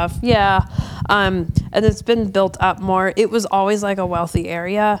and stuff. Yeah. And it's been built up more. It was always like a wealthy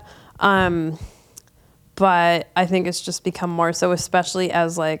area. But I think it's just become more so, especially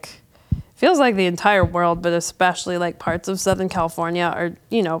as like, feels like the entire world, but especially like parts of Southern California are,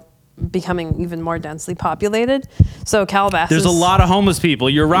 you know, becoming even more densely populated. So Calabasas. There's a lot of homeless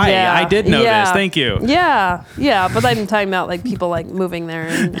people. You're right. Yeah, I did know this. Thank you. Yeah. Yeah. But I'm talking about like people like moving there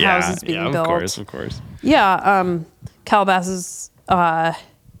and houses being built. Of course. Yeah. Calabasas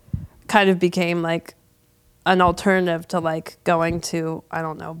kind of became like an alternative to like going to, I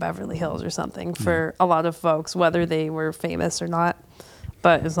don't know, Beverly Hills or something for a lot of folks, whether they were famous or not,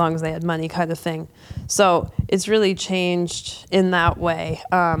 but as long as they had money kind of thing. So it's really changed in that way.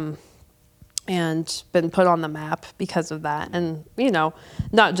 And been put on the map because of that. And, you know,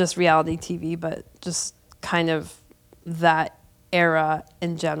 not just reality TV, but just kind of that era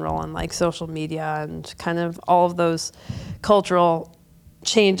in general and like social media and kind of all of those cultural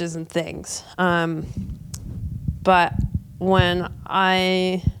changes and things. But when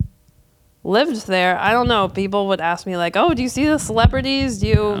I lived there, I don't know, people would ask me like, oh, do you see the celebrities? Do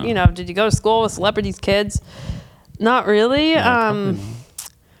you, did you go to school with celebrities' kids? Not really.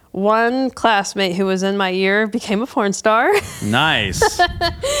 One classmate who was in my year became a porn star. Nice.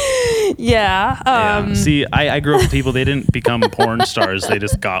 Yeah. See, I grew up with people, they didn't become porn stars. They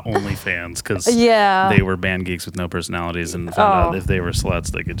just got OnlyFans because they were band geeks with no personalities and found out if they were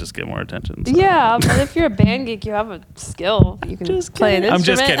sluts, they could just get more attention. So. Yeah, but if you're a band geek, you have a skill. You can just play an instrument. I'm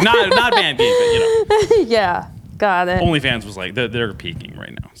just kidding. Not band geek, but Yeah, got it. OnlyFans was like, they're peaking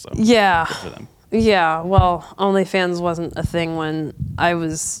right now. So yeah. Good for them. Yeah, well, OnlyFans wasn't a thing when I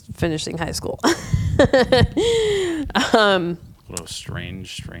was finishing high school. What a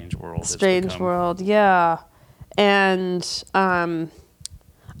strange world. Strange world, yeah. And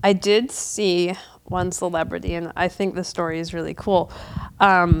I did see one celebrity, and I think the story is really cool.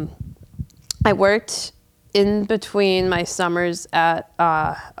 I worked in between my summers at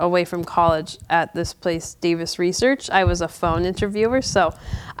away from college at this place, Davis Research. I was a phone interviewer, so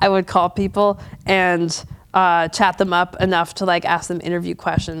I would call people and chat them up enough to like ask them interview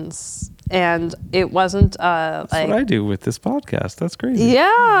questions. And it wasn't That's what I do with this podcast. That's crazy.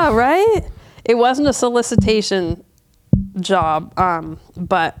 Yeah, right? It wasn't a solicitation job,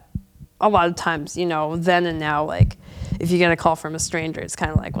 but a lot of times, then and now, like, if you get a call from a stranger, it's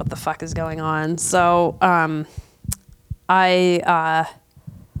kind of like, what the fuck is going on? So I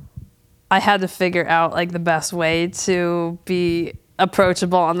had to figure out, like, the best way to be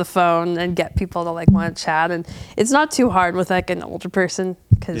approachable on the phone and get people to, like, want to chat. And it's not too hard with, like, an older person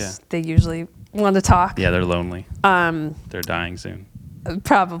because they usually want to talk. Yeah, they're lonely. They're dying soon.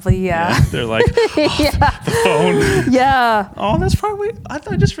 Probably, yeah. They're like, the phone. Yeah. Oh, that's probably, I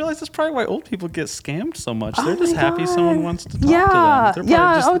just realized that's probably why old people get scammed so much. They're just happy someone wants to talk to them.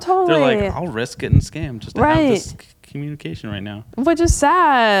 They're totally. They're like, I'll risk getting scammed just to have this communication right now. Which is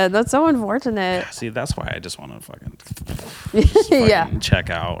sad. That's so unfortunate. See, that's why I just want to fucking check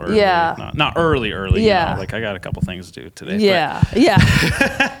out. Early. Not early. Yeah. Like, I got a couple things to do today. Yeah.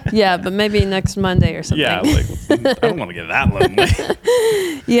 Yeah, but maybe next Monday or something. Yeah, like, I don't want to get that lonely.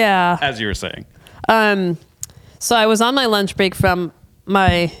 Yeah. As you were saying. So I was on my lunch break from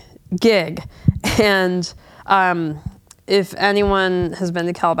my gig, and if anyone has been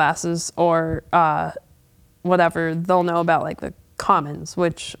to Calabasas or whatever, they'll know about like the Commons,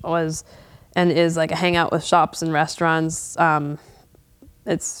 which was and is like a hangout with shops and restaurants.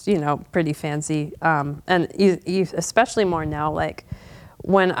 It's pretty fancy, and especially more now. Like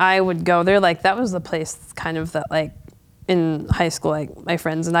when I would go there, like that was the place kind of that like in high school, like my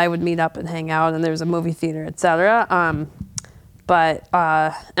friends and I would meet up and hang out, and there was a movie theater, etc. And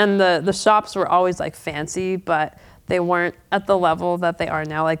the shops were always like fancy, but they weren't at the level that they are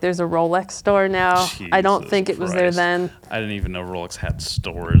now. Like there's a Rolex store now. I don't think it was there then. I didn't even know Rolex had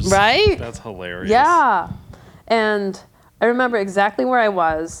stores. Right? That's hilarious. Yeah. And I remember exactly where I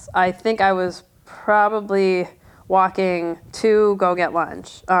was. I think I was probably walking to go get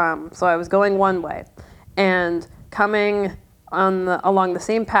lunch. So I was going one way, and coming along the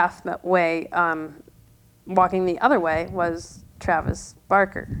same pathway, walking the other way was Travis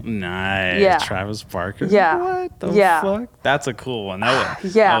Barker. Nice. Yeah. Travis Barker. Yeah. What the fuck? That's a cool one. I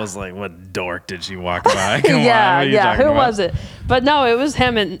was like, what dork did she walk by? Come on, what are you talking Who about? was it? But no, it was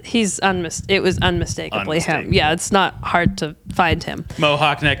him, and it was unmistakably him. Yeah, it's not hard to find him.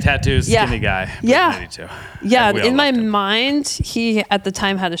 Mohawk neck tattoos, skinny guy. Yeah. Yeah, in my him. mind, he at the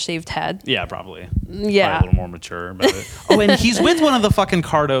time had a shaved head. Yeah, probably. Yeah. Probably a little more mature about it. Oh, and he's with one of the fucking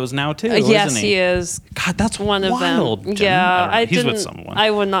Cardos now, too, yes, isn't he is. God, that's one wild, of them. Jen. Yeah, He's with someone.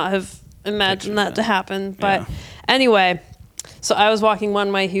 I would not have imagined that to happen. But anyway, so I was walking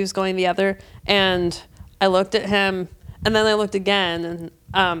one way, he was going the other, and I looked at him, and then I looked again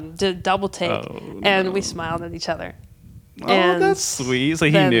and did a double take, and we smiled at each other. Oh, and that's sweet. So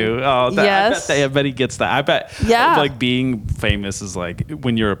he knew. Oh, yes. I bet he gets that. I bet Yeah. like being famous is like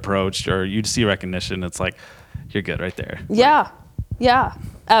when you're approached or you see recognition, it's like you're good right there. Yeah. Yeah.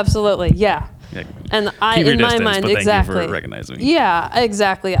 Absolutely. Yeah. Yeah. And Keep your in my distance, mind, but exactly. Thank you for recognizing me. Yeah,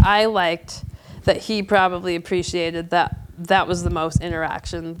 exactly. I liked that he probably appreciated that was the most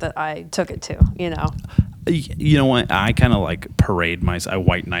interaction that I took it to, You know what? I kind of like I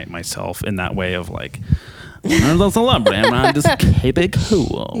white knight myself in that way of like, I'm a celebrity. I'm just keep it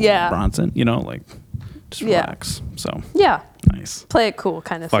cool. Yeah. Bronson, like just relax. So yeah, nice. play it cool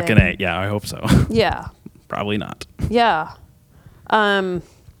kind of Fucking thing. A. Yeah, I hope so. Yeah. Probably not. Yeah. And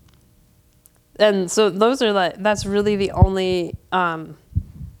so that's really the only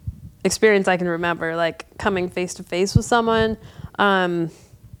experience I can remember, like coming face to face with someone. And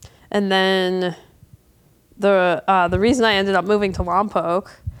then the reason I ended up moving to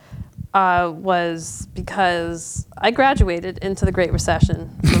Lompoc was because I graduated into the Great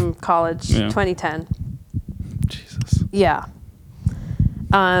Recession from college, 2010. Jesus. Yeah.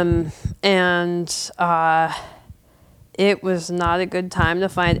 It was not a good time to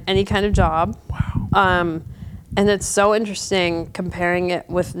find any kind of job. Wow. And it's so interesting comparing it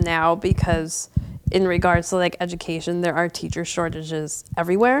with now because in regards to like education, there are teacher shortages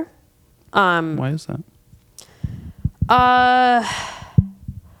everywhere. Why is that?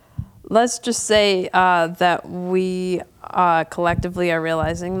 Let's just say that we collectively are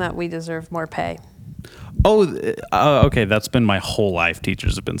realizing that we deserve more pay. Oh, okay. That's been my whole life.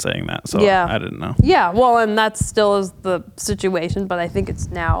 Teachers have been saying that, so Yeah. I didn't know. Yeah, well, and that still is the situation, but I think it's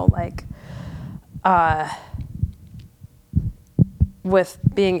now like with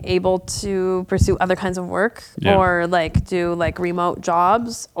being able to pursue other kinds of work or like do like remote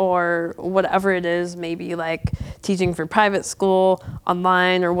jobs or whatever it is, maybe like teaching for private school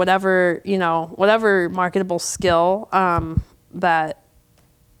online or whatever, you know, whatever marketable skill that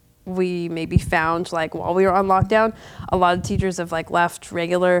we maybe found like while we were on lockdown. A lot of teachers have like left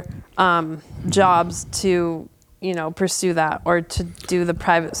regular jobs to, you know, pursue that or to do the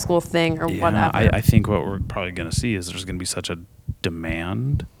private school thing or whatever. I think what we're probably going to see is there's going to be such a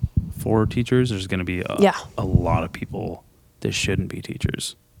demand for teachers. There's going to be a lot of people that shouldn't be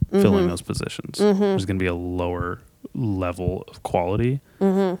teachers filling those positions. There's going to be a lower level of quality,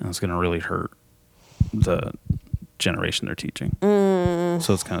 and it's going to really hurt the generation they're teaching.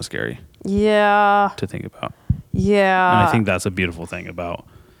 So it's kind of scary to think about. And I think that's a beautiful thing about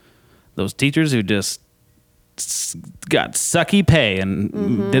those teachers who just got sucky pay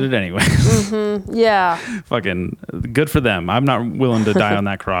and did it anyway. Yeah. Fucking good for them. I'm not willing to die on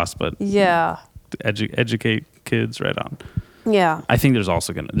that cross, but yeah, educate kids right on. Yeah. I think there's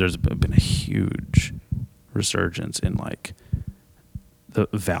been a huge resurgence in like the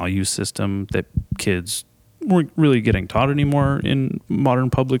value system that kids weren't really getting taught anymore in modern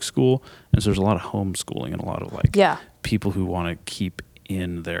public school. And so there's a lot of homeschooling and a lot of like people who want to keep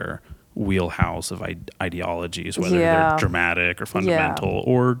in their wheelhouse of ideologies, whether they're dramatic or fundamental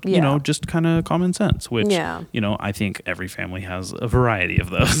or, you know, just kind of common sense, which, you know, I think every family has a variety of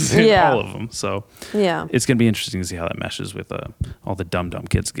those, all of them. So it's going to be interesting to see how that meshes with all the dumb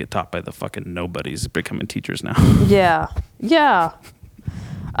kids get taught by the fucking nobodies becoming teachers now. Yeah.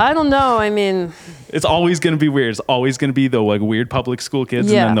 I don't know. I mean, it's always going to be weird. It's always going to be the like weird public school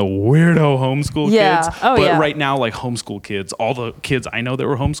kids and then the weirdo homeschool kids. But right now, like homeschool kids, all the kids I know that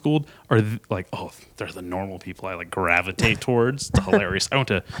were homeschooled are like, oh, they're the normal people I like gravitate towards. It's hilarious. I went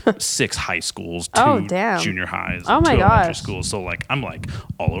to 6 high schools, 2 junior highs, and 2 elementary schools. So like, I'm like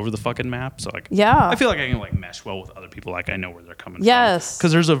all over the fucking map. So like, I feel like I can like mesh well with other people. Like I know where they're coming from.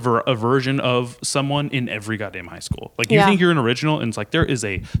 Because there's a version of someone in every goddamn high school. Like you think you're an original and it's like there is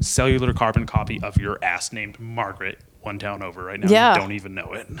a cellular carbon copy of your ass named Margaret one town over right now. You don't even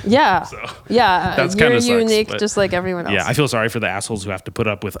know it. So that's kind of unique, just like everyone else. Yeah, I feel sorry for the assholes who have to put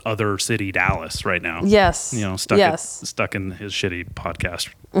up with other city Dallas right now. Yes. You know, stuck in his shitty podcast.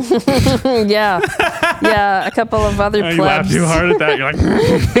 A couple of other plebs. You laugh too hard at that.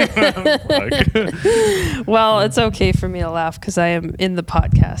 You're like, well, it's okay for me to laugh because I am in the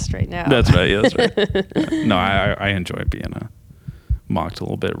podcast right now. That's right. Yeah, that's right. No, I enjoy being mocked a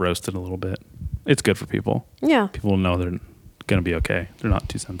little bit, roasted a little bit. It's good for people. Yeah. People know they're going to be okay. They're not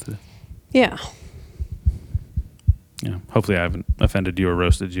too sensitive. Yeah. Yeah. Hopefully I haven't offended you or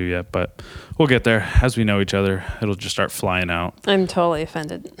roasted you yet, but we'll get there. As we know each other, it'll just start flying out. I'm totally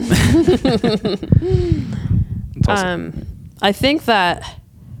offended. I think that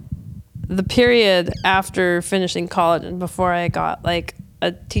the period after finishing college and before I got like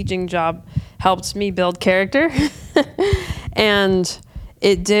a teaching job helped me build character. And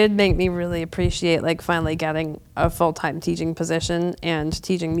it did make me really appreciate like finally getting a full-time teaching position and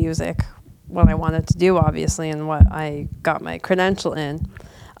teaching music, what I wanted to do obviously and what I got my credential in.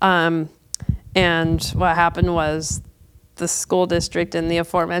 And what happened was the school district in the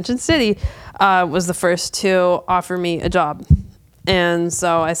aforementioned city was the first to offer me a job. And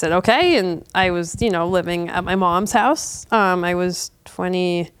so I said, okay. And I was, you know, living at my mom's house. I was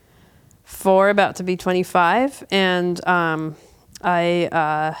 24, about to be 25. And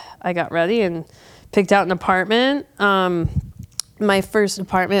I got ready and picked out an apartment. My first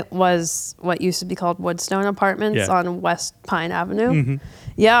apartment was what used to be called Woodstone Apartments on West Pine Avenue.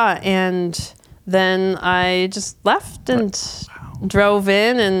 Yeah, and then I just left and drove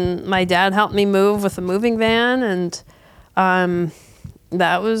in, and my dad helped me move with a moving van, and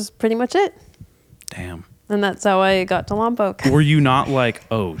that was pretty much it. Damn. And that's how I got to Lompoc. Were you not like,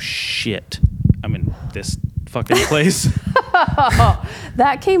 oh shit, I'm in this fucking place?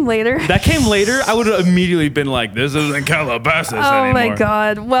 That came later. That came later. I would have immediately been like, "This isn't Calabasas anymore." Oh my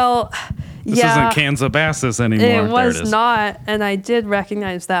God. Well, this isn't Kansas anymore. It was not, and I did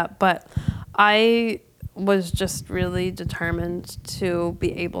recognize that, but I was just really determined to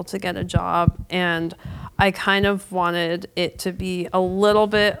be able to get a job, and I kind of wanted it to be a little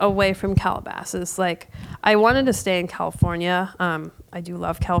bit away from Calabasas. Like, I wanted to stay in California. I do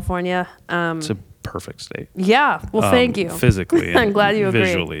love California. It's a perfect state. Yeah. Well, thank you. Physically, I'm glad you agree.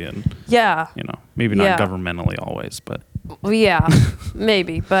 Visually, and yeah, maybe not governmentally always, but yeah,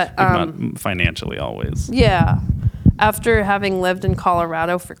 maybe, but not financially always. Yeah. After having lived in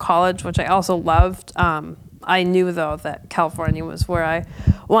Colorado for college, which I also loved, I knew though that California was where I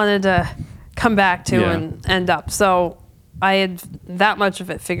wanted to come back to and end up. So I had that much of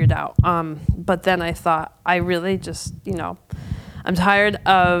it figured out. But then I thought, I really just, I'm tired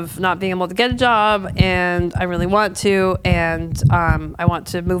of not being able to get a job, and I really want to, and I want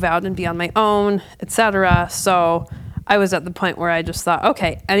to move out and be on my own, etc. So I was at the point where I just thought,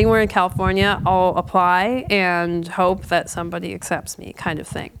 okay, anywhere in California, I'll apply and hope that somebody accepts me, kind of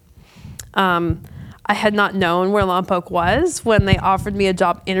thing. I had not known where Lompoc was when they offered me a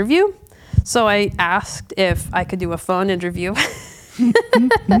job interview. So I asked if I could do a phone interview.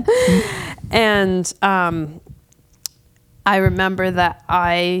 And I remember that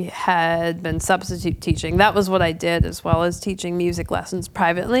I had been substitute teaching. That was what I did, as well as teaching music lessons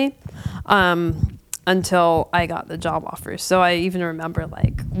privately, until I got the job offer. So I even remember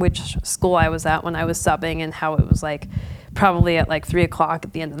like which school I was at when I was subbing, and how it was like probably at like 3 o'clock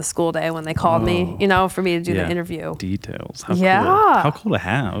at the end of the school day when they called me, for me to do the interview. Details. How yeah. Cool. How cool to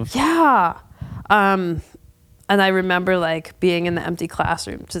have. Yeah. And I remember like being in the empty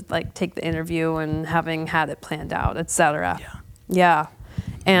classroom to like take the interview and having had it planned out, etc. Yeah. Yeah.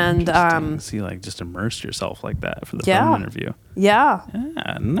 And see, like, just immerse yourself like that for the phone interview. Yeah.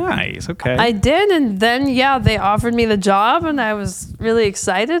 Yeah, nice. Okay. I did, and then they offered me the job, and I was really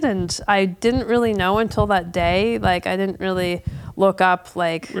excited. And I didn't really know until that day. Like, I didn't really look up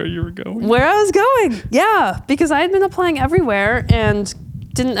like where you were going. Where I was going. Yeah, because I had been applying everywhere and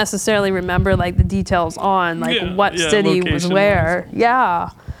didn't necessarily remember like the details on like what city was where. Yeah.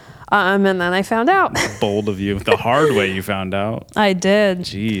 And then I found out. Bold of you. The hard way you found out. I did.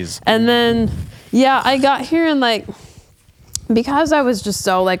 Jeez. And then, I got here and like, because I was just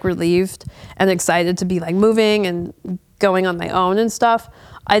so like relieved and excited to be like moving and going on my own and stuff,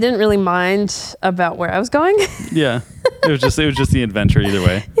 I didn't really mind about where I was going. Yeah. It was just the adventure either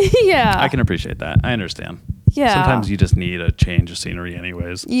way. Yeah. I can appreciate that. I understand. Yeah. Sometimes you just need a change of scenery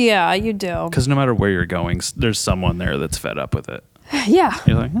anyways. Yeah, you do. Because no matter where you're going, there's someone there that's fed up with it. Yeah.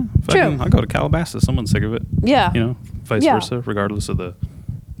 You're like, I'll go to Calabasas. Someone's sick of it. Yeah. Vice versa, regardless of the,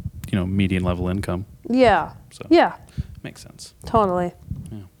 median level income. Yeah. So, yeah. Makes sense. Totally.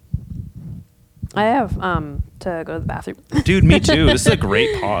 Yeah. I have to go to the bathroom. Dude, me too. This is a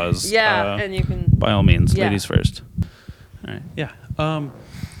great pause. Yeah, and you can. By all means, ladies first. All right. Yeah.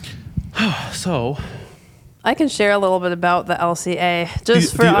 So. I can share a little bit about the LCA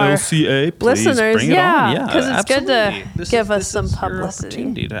just for the our LCA, listeners. Bring it on. Yeah, because it's good to give us some This publicity. is your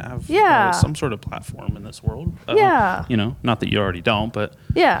opportunity to have some sort of platform in this world. Not that you already don't, but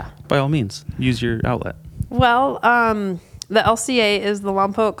by all means, use your outlet. Well, the LCA is the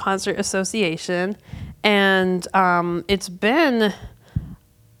Lompoc Concert Association, and it's been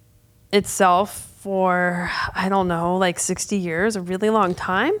itself for, I don't know, like 60 years, a really long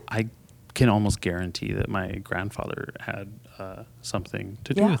time. I can almost guarantee that my grandfather had something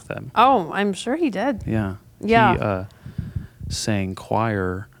to do with them. Oh, I'm sure he did. Yeah. Yeah. He sang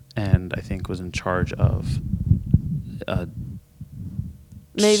choir and I think was in charge of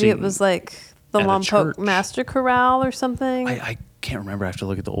maybe it was like the Lompoc Master Chorale or something. I can't remember. I have to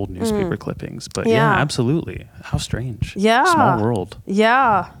look at the old newspaper clippings. But yeah, absolutely. How strange. Yeah. Small world.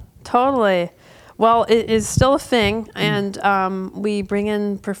 Yeah, totally. Well, it is still a thing, and we bring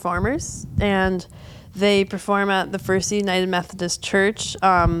in performers, and they perform at the First United Methodist Church.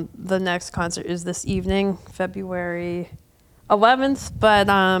 The next concert is this evening, February 11th, but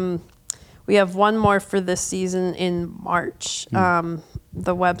we have one more for this season in March.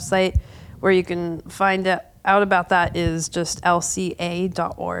 The website where you can find out about that is just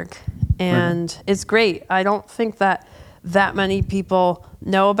lca.org, and it's great. I don't think that many people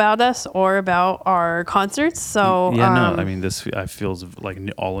know about us or about our concerts. So I mean, this feels like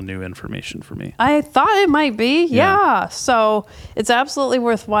all new information for me. I thought it might be. Yeah. So it's absolutely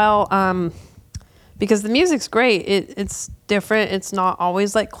worthwhile because the music's great. It's different. It's not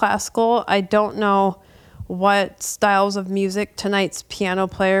always like classical. I don't know what styles of music tonight's piano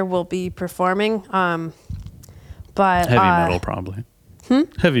player will be performing. But heavy metal probably.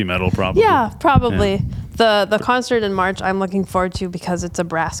 Heavy metal, probably. Yeah, probably. Yeah. The concert in March I'm looking forward to because it's a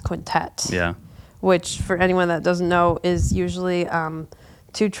brass quintet. Yeah. Which, for anyone that doesn't know, is usually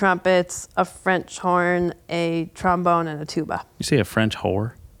 2 trumpets, a French horn, a trombone, and a tuba. You say a French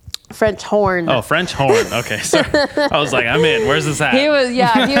whore? French horn. Oh, French horn. Okay, sorry. I was like, I'm in. Where's this at? He was.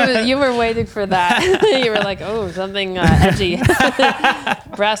 You were waiting for that. You were like, oh, something edgy.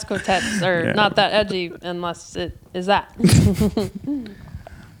 Brass quartets are not that edgy unless it is that.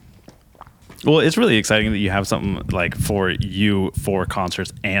 Well, it's really exciting that you have something like for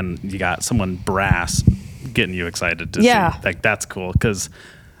concerts, and you got someone brass getting you excited to see. Like, that's cool, because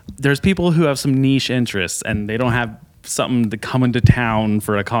there's people who have some niche interests and they don't have something to come into town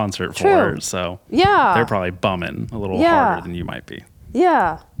for a concert for. So they're probably bumming a little harder than you might be.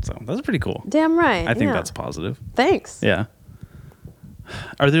 Yeah. So that's pretty cool. Damn right. I think that's positive. Thanks. Yeah.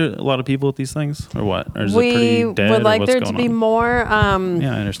 Are there a lot of people at these things, or what? Or is we it pretty dead, would like there to on? be more. Yeah,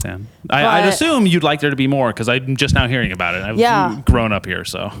 I understand. I'd assume you'd like there to be more, because I'm just now hearing about it. I've grown up here,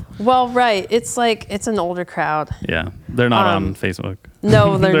 so. Well, right. It's like, it's an older crowd. Yeah. They're not on Facebook.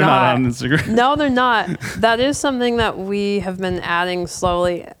 No, they're not. Not on Instagram. No, they're not. That is something that we have been adding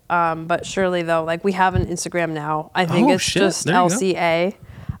slowly, but surely, though. Like, we have an Instagram now. I think it's just LCA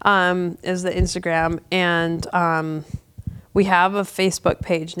is the Instagram. And we have a Facebook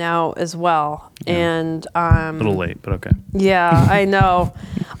page now as well. Yeah. And a little late, but okay. Yeah, I know.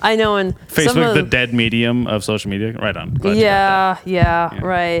 And Facebook, the dead medium of social media. Right on. Glad yeah,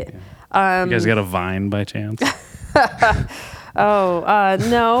 right. Yeah. You guys got a Vine by chance?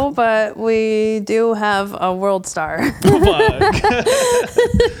 No, but we do have a World Star.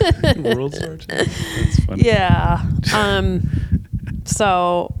 World Star? That's funny. Yeah.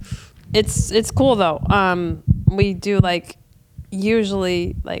 So it's cool though. We do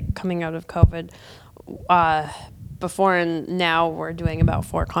usually coming out of COVID, before and now we're doing about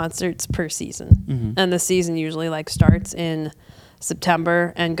 4 concerts per season. Mm-hmm. And the season usually starts in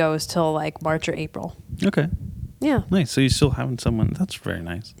September and goes till March or April. Okay. Yeah. Nice. So you're still having someone. That's very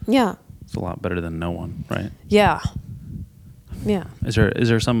nice. Yeah. It's a lot better than no one, right? Yeah. Yeah. Is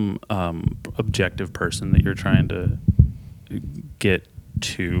there some objective person that you're trying to get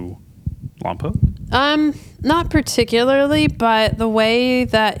to Lompoc? Not particularly, but the way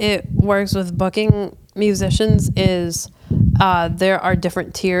that it works with booking musicians is there are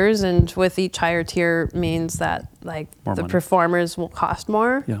different tiers, and with each higher tier means that the performers will cost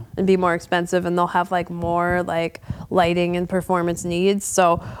more and be more expensive, and they'll have more lighting and performance needs.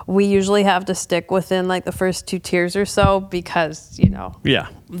 So we usually have to stick within the first 2 tiers or so, because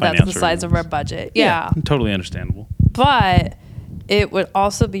that's the size of our budget. Yeah, totally understandable. But it would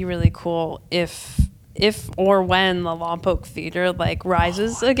also be really cool if or when the Lompoc Theater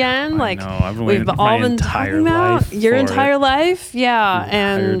rises again. I know. I've been waiting we've all been talking about your entire life. Yeah. The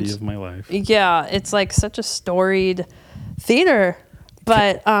entirety of my life. Yeah. It's such a storied theater.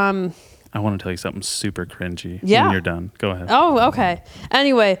 But I want to tell you something super cringy when you're done. Go ahead. Oh, okay.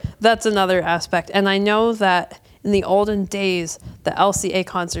 Anyway, that's another aspect. And I know that in the olden days, the LCA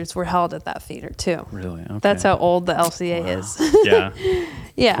concerts were held at that theater too. Really? Okay. That's how old the LCA is. Yeah.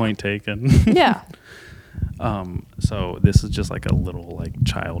 Yeah. Point taken. Yeah. So this is just a little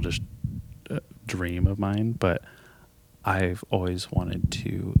childish dream of mine, but I've always wanted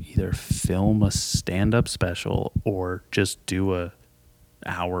to either film a stand-up special or just do a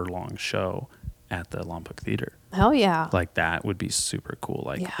hour-long show at the Lompoc Theater. Hell yeah. That would be super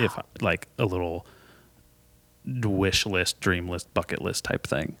cool. If a little wish list, dream list, bucket list type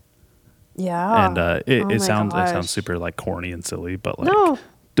thing. Yeah. And it sounds super super corny and silly, but no.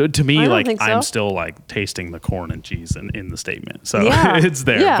 To me, so. I'm still tasting the corn and cheese in the statement. So it's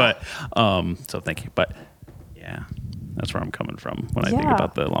there. Yeah. But so thank you. But yeah, that's where I'm coming from when I think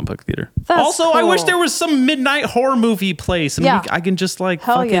about the Lompoc Theater. That's also, cool. I wish there was some midnight horror movie place, and I can just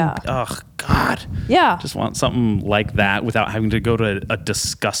oh God. Yeah. Just want something like that without having to go to a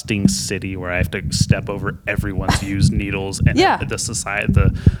disgusting city where I have to step over everyone's used needles and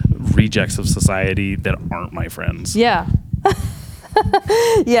the rejects of society that aren't my friends. Yeah.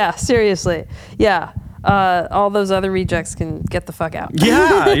 Yeah, seriously. Yeah. All those other rejects can get the fuck out.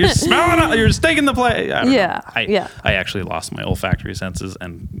 Yeah, you're smelling. You're stinking the place. I actually lost my olfactory senses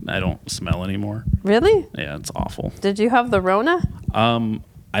and I don't smell anymore. Really? Yeah, it's awful. Did you have the Rona?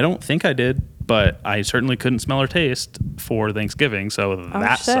 I don't think I did, but I certainly couldn't smell or taste for Thanksgiving, so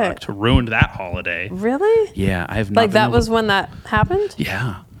that sucked. Ruined that holiday. Really? Yeah, I have not. That was when that happened?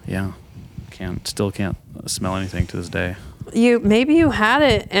 Yeah. Still can't smell anything to this day. Maybe you had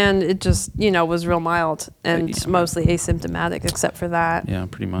it and it just was real mild and mostly asymptomatic except for that. Yeah,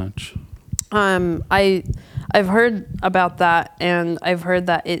 pretty much. I I've heard about that, and I've heard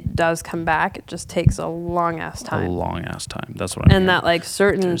that it does come back. It just takes a long ass time. That's what I mean. And that like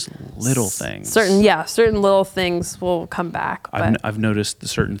There's little things. Certain little things will come back. I've noticed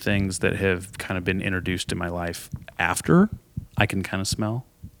certain things that have kind of been introduced in my life after I can kind of smell,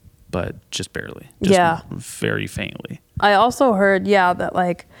 but just barely. Just very faintly. I also heard, that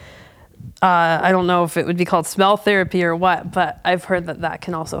like, I don't know if it would be called smell therapy or what, but I've heard that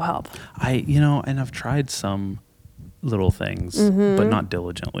can also help. And I've tried some little things, but not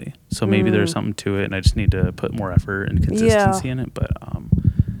diligently. So maybe there's something to it, and I just need to put more effort and consistency in it. But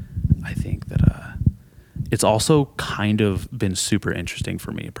I think that it's also kind of been super interesting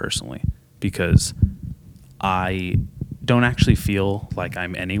for me personally, because I don't actually feel like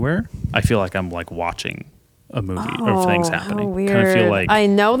I'm anywhere. I feel like I'm like watching a movie of things happening. How weird. Kind of feel like, I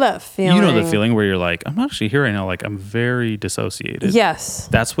know that feeling. You know the feeling where you're like, I'm not actually here right now. Like, I'm very dissociated. Yes.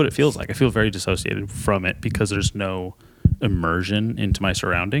 That's what it feels like. I feel very dissociated from it because there's no immersion into my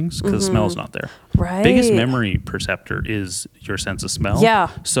surroundings because the smell is not there. Right. Biggest memory perceptor is your sense of smell. Yeah.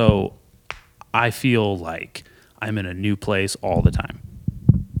 So I feel like I'm in a new place all the time.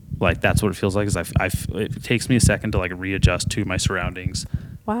 Like, that's what it feels like. Is it takes me a second to like readjust to my surroundings.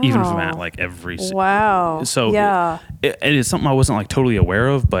 Wow. Even if I'm at like every. Wow. So it is something I wasn't like totally aware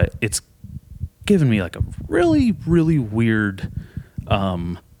of, but it's given me like a really, really weird,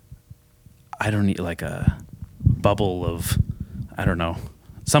 I don't need like a bubble of, I don't know,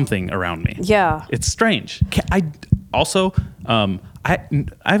 something around me. Yeah. It's strange. I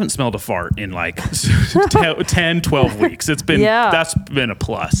haven't smelled a fart in like 10, 12 weeks. That's been a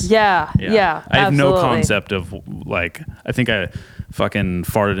plus. Yeah. I have no concept of like, I think I fucking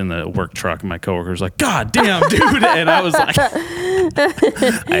farted in the work truck and my coworker was like, God damn, dude. And I was like,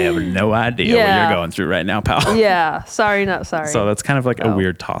 I have no idea what you're going through right now, pal. Yeah. Sorry, not sorry. So that's kind of like a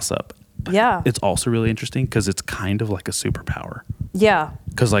weird toss up. Yeah. It's also really interesting because it's kind of like a superpower. Yeah.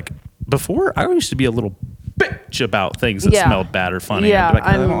 Because like before, I used to be a little bitch about things that smelled bad or funny. Yeah,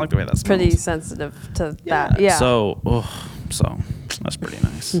 I don't like the way that smells. Pretty sensitive to that. Yeah. So that's pretty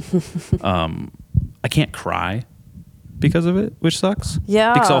nice. I can't cry because of it, which sucks.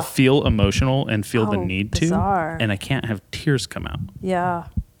 Yeah. Because I'll feel emotional and feel the need bizarre. to, and I can't have tears come out. Yeah.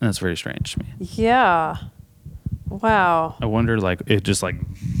 And that's very strange to me. Yeah. Wow. I wonder, like, it just like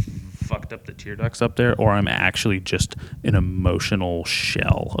fucked up the tear ducts up there, or I'm actually just an emotional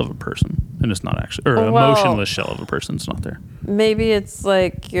shell of a person, and it's not actually, or an emotionless shell of a person. It's not there. Maybe it's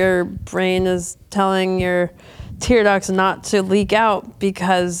like your brain is telling your tear ducts not to leak out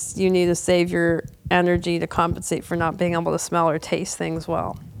because you need to save your energy to compensate for not being able to smell or taste things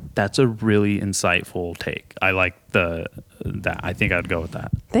well. That's a really insightful take. I like that. I think I'd go with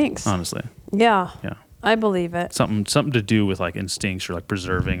that. Thanks. Honestly. Yeah. Yeah. I believe it. Something to do with like instincts or like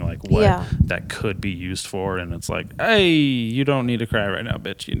preserving like what that could be used for, and it's like, hey, you don't need to cry right now,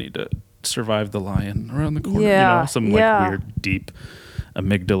 bitch. You need to survive the lion around the corner. Yeah. You know, some like weird deep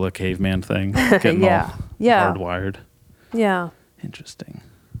amygdala caveman thing. Getting all hardwired. Yeah. Interesting.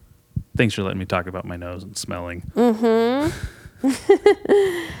 Thanks for letting me talk about my nose and smelling.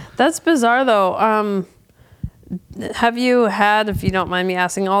 That's bizarre though. Have you had, if you don't mind me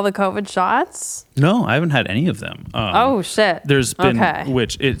asking, all the COVID shots? No, I haven't had any of them. Oh shit. There's been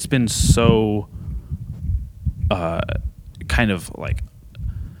which it's been so kind of like,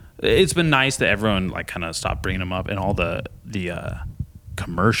 it's been nice that everyone like kind of stopped bringing them up, and all the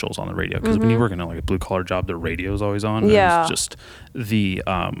commercials on the radio, because when you work in like a blue collar job, the radio is always on. Yeah. It's just the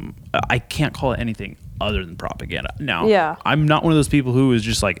I can't call it anything other than propaganda. Now, I'm not one of those people who is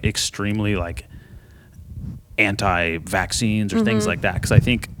just like extremely like anti-vaccines or things like that, because I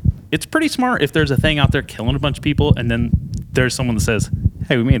think it's pretty smart if there's a thing out there killing a bunch of people, and then there's someone that says,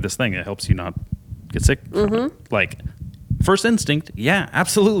 hey, we made this thing that helps you not get sick from it. Like, first instinct, yeah,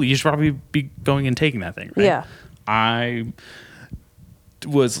 absolutely, you should probably be going and taking that thing, right? Yeah. I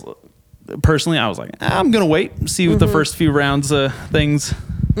was personally, I was like, I'm gonna wait and see what the first few rounds things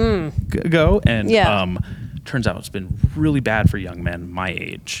go, and turns out it's been really bad for young men my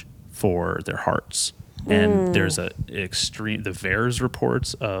age for their hearts. And there's the VAERS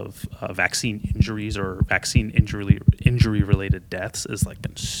reports of vaccine injuries or vaccine injury related deaths has like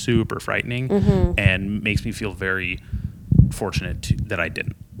been super frightening, and makes me feel very fortunate that I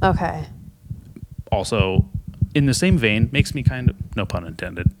didn't. Okay. Also, in the same vein, makes me kind of, no pun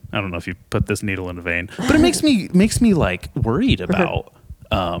intended, I don't know if you put this needle in a vein, but it makes me like worried about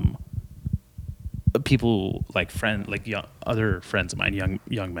people like other friends of mine,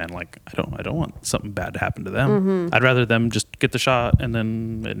 young men. Like, I don't want something bad to happen to them. I'd rather them just get the shot and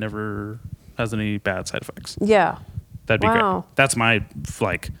then it never has any bad side effects. Yeah. That'd be great. That's my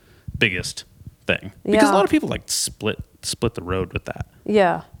like biggest thing because Yeah. a lot of people like split the road with that.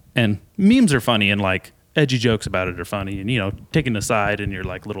 Yeah. And memes are funny and like edgy jokes about it are funny and, you know, taking a side in your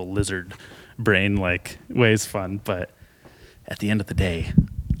like little lizard brain like way is fun. But at the end of the day,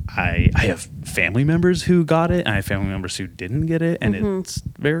 I have family members who got it and I have family members who didn't get it. And it's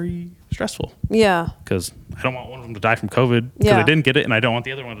very stressful Yeah. because I don't want one of them to die from COVID because Yeah. I didn't get it. And I don't want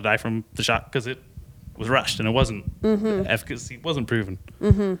the other one to die from the shot because it was rushed and it wasn't, the efficacy wasn't proven.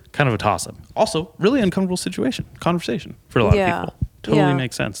 Kind of a toss up. Also, really uncomfortable conversation for a lot of people. Totally Yeah.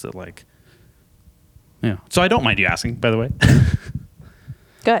 makes sense that like, yeah. So I don't mind you asking, by the way.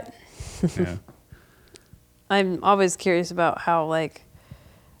 Good. Yeah. I'm always curious about how like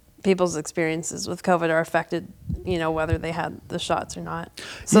people's experiences with COVID are affected, you know, whether they had the shots or not.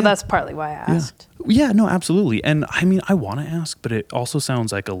 So Yeah. that's partly why I asked. Yeah, no, absolutely. And I mean, I want to ask, but it also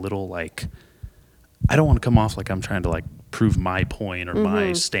sounds like a little like, I don't want to come off like I'm trying to like prove my point or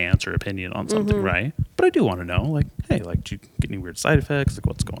my stance or opinion on something, right? But I do want to know, like, hey, like, do you get any weird side effects? Like,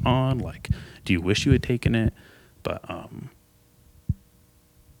 what's going on? Like, do you wish you had taken it? But,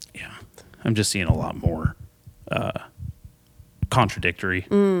 yeah, I'm just seeing a lot more contradictory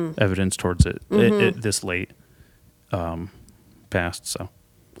evidence towards it, this late past. So,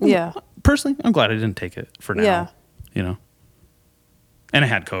 Yeah. personally, I'm glad I didn't take it for now. Yeah. You know, and I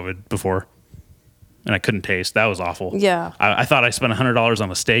had COVID before, and I couldn't taste. That was awful. Yeah. I thought I spent $100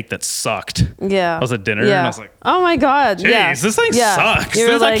 on a steak that sucked. Yeah. I was at dinner and I was like, oh my God. "Jeez, Yeah. this thing Yeah. sucks. You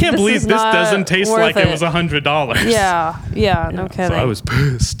were I like, can't believe is this not doesn't taste worth like it was $100." Yeah. Yeah. No Yeah, kidding. so I was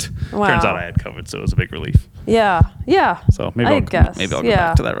pissed. Wow. Turns out I had COVID, so it was a big relief. Yeah. Yeah. So maybe I I'll guess. maybe I'll go Yeah.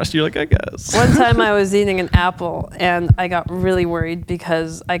 back to that rest. You're like, I guess. One time I was eating an apple and I got really worried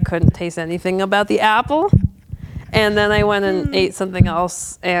because I couldn't taste anything about the apple. And then I went and ate something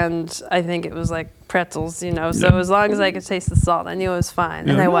else, and I think it was like pretzels, you know. So Yeah. as long as I could taste the salt, I knew it was fine,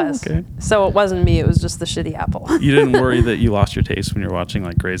 and Yeah, I was. okay. So it wasn't me; it was just the shitty apple. You didn't worry that you lost your taste when you're watching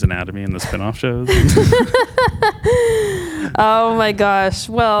like Grey's Anatomy and the spin-off shows? Oh my gosh!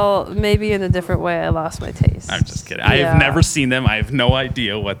 Well, maybe in a different way, I lost my taste. I'm just kidding. I Yeah. have never seen them. I have no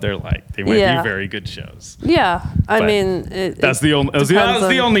idea what they're like. They might Yeah. be very good shows. Yeah, I But mean, That's the only. That was depends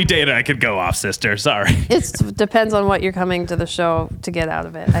the on- only data I could go off, sister. Sorry. It depends on what you're coming to the show to get out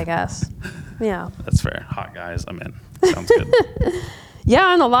of it, I guess. Yeah. That's fair. Hot guys, I'm in. Sounds good.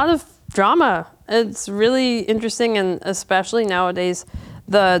 Yeah, and a lot of drama. It's really interesting, and especially nowadays,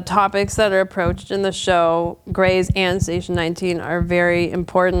 the topics that are approached in the show, Grey's and Station 19, are very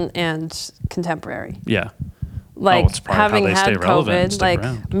important and contemporary. Yeah. Like it's part of how having they stay had relevant and COVID, stick like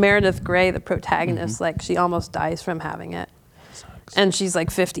around. Meredith Grey, the protagonist, like she almost dies from having it, and she's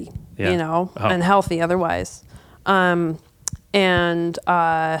like 50, Yeah. you know, Oh. and healthy otherwise.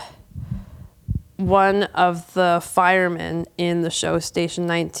 One of the firemen in the show Station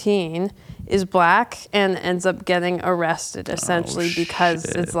 19 is black and ends up getting arrested essentially because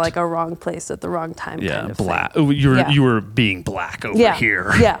shit. it's like a wrong place at the wrong time. Yeah. kind of Black. thing. Oh, Yeah. you were being black over Yeah.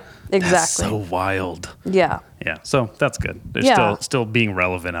 here. Yeah, That's exactly. so wild. Yeah. Yeah. So that's good. They're Yeah. still being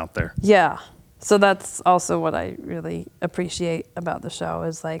relevant out there. Yeah. So that's also what I really appreciate about the show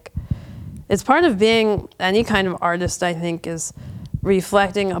is like, it's part of being any kind of artist, I think, is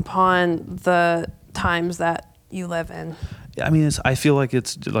reflecting upon the times that you live in. Yeah, I mean, I feel like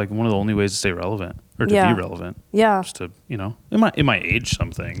it's like one of the only ways to stay relevant or to Yeah. be relevant. Yeah. Just to, you know, it might age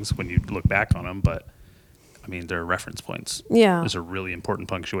some things when you look back on them, but I mean, they're reference points. Yeah. There's a really important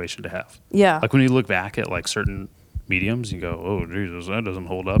punctuation to have. Yeah. Like when you look back at like certain mediums, you go, oh, Jesus, that doesn't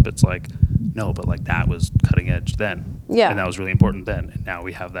hold up. It's like, no, but like that was cutting edge then. Yeah. And that was really important then. And now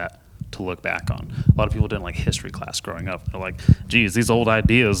we have that to look back on. A lot of people didn't like history class growing up. They're like, geez, these old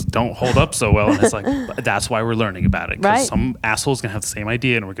ideas don't hold up so well. And it's like, but that's why we're learning about it. Because Right. some asshole's going to have the same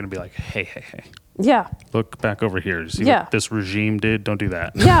idea and we're going to be like, hey, Yeah. look back over here. See Yeah. what this regime did? Don't do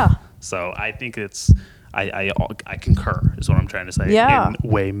that. Yeah. So I think it's, I concur is what I'm trying to say Yeah. in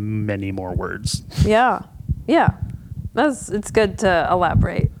way many more words. Yeah. Yeah. It's good to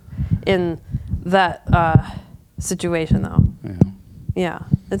elaborate in that situation though. Yeah. Yeah.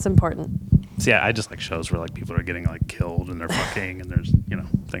 It's important. So yeah, I just like shows where like people are getting like killed and they're fucking and there's, you know,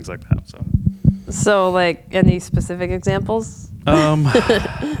 things like that. So like any specific examples?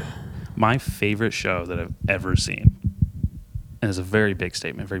 My favorite show that I've ever seen, and it's a very big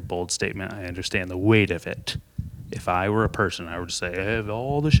statement, very bold statement. I understand the weight of it. If I were a person, I would just say, of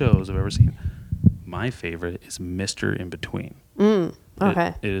all the shows I've ever seen, my favorite is Mr. In Between.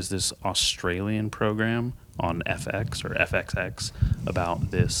 Okay. It is this Australian program on FX or FXX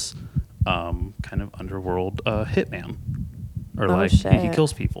about this kind of underworld hitman. Or Oh, like he shit.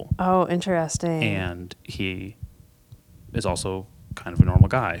 kills people. Oh, interesting. And he is also kind of a normal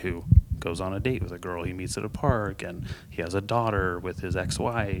guy who goes on a date with a girl he meets at a park, and he has a daughter with his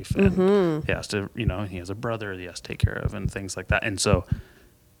ex-wife, and he has to, he has a brother that he has to take care of, and things like that. And so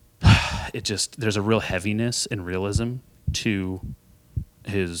there's a real heaviness and realism to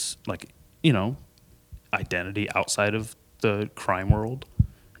his, identity outside of the crime world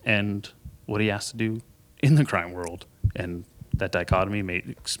and what he has to do in the crime world. And that dichotomy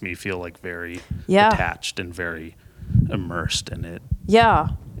makes me feel like very attached and very immersed in it. Yeah.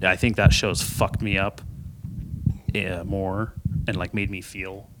 I think that show's fucked me up more and made me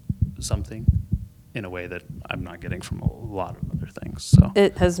feel something in a way that I'm not getting from a lot of other things. So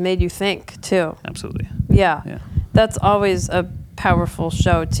it has made you think too. Absolutely. Yeah. That's always a powerful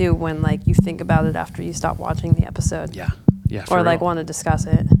show too, when you think about it after you stop watching the episode. Yeah. Or want to discuss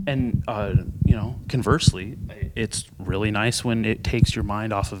it. And conversely, it's really nice when it takes your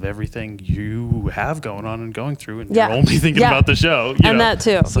mind off of everything you have going on and going through, and you're only thinking about the show. That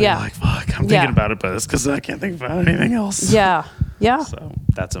too. So you're like, fuck, I'm thinking about it, but it's because I can't think about anything else. Yeah. So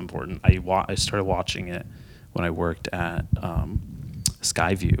that's important. I started watching it when I worked at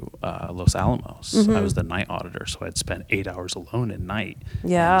Skyview, Los Alamos. I was the night auditor, so I'd spent 8 hours alone at night.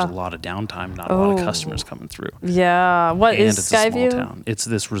 Yeah. There's a lot of downtime, not a lot of customers coming through. Yeah. What is Skyview? It's a small town. It's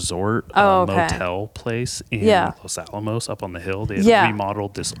this resort motel place in Los Alamos up on the hill. They had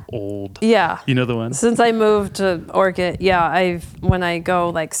remodeled this old. Yeah. You know the one? Since I moved to Orchid, when I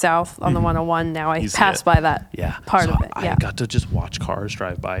go south on the 101 now, I pass by that part of it. I got to just watch cars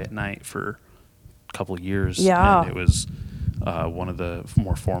drive by at night for a couple of years. Yeah. And it was one of the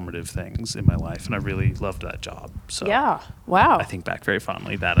more formative things in my life, and I really loved that job. So wow. I think back very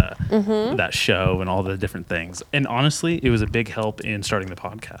fondly that that show and all the different things. And honestly, it was a big help in starting the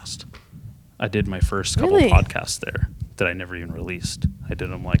podcast. I did my first couple podcasts there that I never even released. I did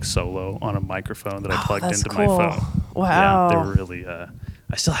them solo on a microphone that I plugged into my phone. Wow. Yeah, they were really.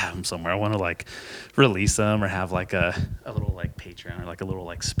 I still have them somewhere. I want to release them or have a little Patreon or a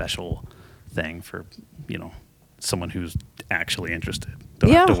little special thing for someone who's actually interested.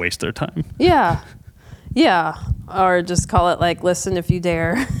 Don't have to waste their time. Yeah. Or just call it listen if you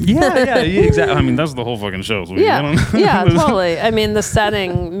dare. Yeah, exactly. I mean, that's the whole fucking show. So Totally. I mean, the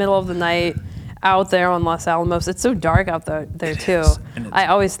setting, middle of the night, out there on Los Alamos. It's so dark out there too. I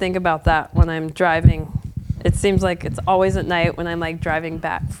always think about that when I'm driving. It seems like it's always at night when I'm driving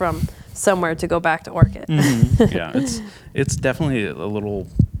back from somewhere to go back to Orchid. Yeah, it's definitely a little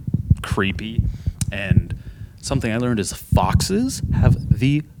creepy. And something I learned is foxes have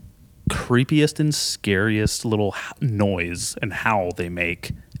the creepiest and scariest little noise and howl they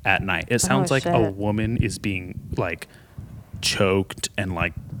make at night. It sounds like a woman is being choked and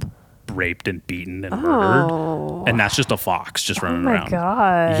raped and beaten and murdered, and that's just a fox just running around. Oh my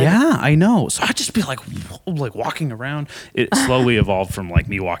god! Yeah, I know. So I'd just be walking around. It slowly evolved from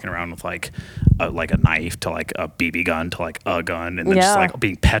me walking around with a knife to a BB gun to a gun, and then just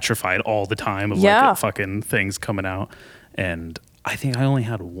being petrified all the time of fucking things coming out. And I think I only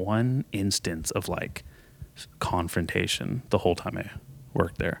had one instance of confrontation the whole time I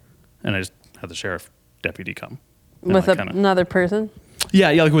worked there, and I just had the sheriff deputy come with another person.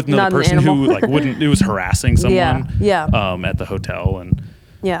 Yeah, with another person who wouldn't. It was harassing someone. At the hotel, and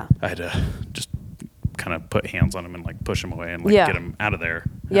I had to just kind of put hands on him and push him away and get him out of there.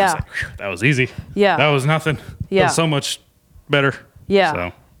 And I was that was easy. Yeah, that was nothing. Yeah, that was so much better. Yeah.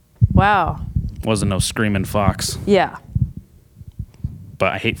 So, wow. Wasn't no screaming fox. Yeah.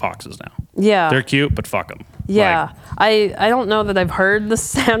 But I hate foxes now. Yeah. They're cute, but fuck them. Yeah. I don't know that I've heard the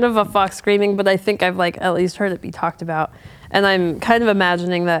sound of a fox screaming, but I think I've at least heard it be talked about. And I'm kind of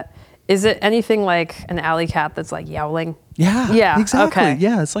imagining that, is it anything like an alley cat that's yowling? Yeah. Yeah. Exactly. Okay.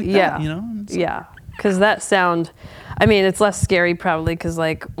 Yeah. It's that, Yeah. Because that sound, I mean, it's less scary probably because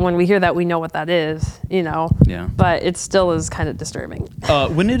when we hear that, we know what that is, Yeah. But it still is kind of disturbing.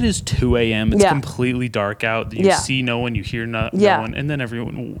 When it is 2 a.m., it's completely dark out. You see no one, you hear no one. And then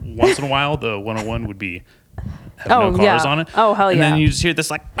once in a while, the 101 would be no cars on it. Oh, hell yeah. And then you just hear this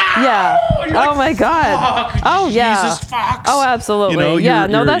yeah. Oh my God. Fuck, oh yeah. Jesus, fox. Oh, absolutely.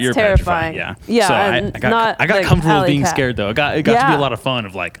 That's terrifying. Yeah. Yeah. So I got comfortable with being scared though. It got to be a lot of fun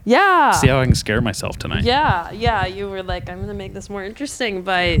of see how I can scare myself tonight. Yeah. Yeah. You were I'm going to make this more interesting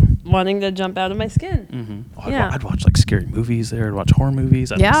by wanting to jump out of my skin. Mm-hmm. I'd watch scary movies there. I'd watch horror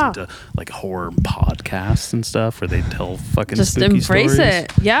movies. I'd listen to horror podcasts and stuff where they tell fucking just spooky embrace stories.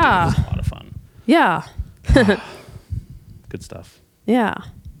 it. Yeah. It was a lot of fun. Yeah. Good stuff. Yeah.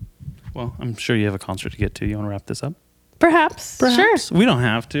 Well, I'm sure you have a concert to get to. You want to wrap this up? Perhaps. Sure. We don't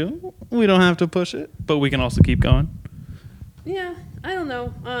have to. We don't have to push it, but we can also keep going. Yeah. I don't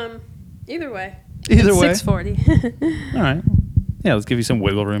know. Either way. Either way. 6:40. All right. let's give you some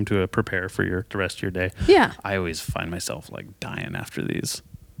wiggle room to prepare for the rest of your day. Yeah. I always find myself like dying after these.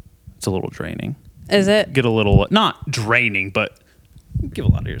 It's a little draining. Is it? Get a little, not draining, but give a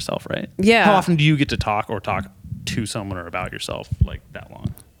lot of yourself, right? Yeah. How often do you get to talk to someone or about yourself like that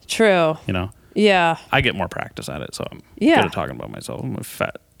long? True. You know? Yeah. I get more practice at it, so I'm Yeah. good at talking about myself. I'm a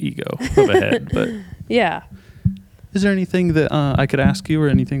fat ego of a head. But Yeah. is there anything that I could ask you or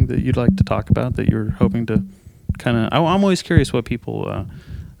anything that you'd like to talk about that you're hoping to kind of... I'm always curious what people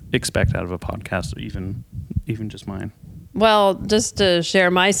expect out of a podcast, or even just mine. Well, just to share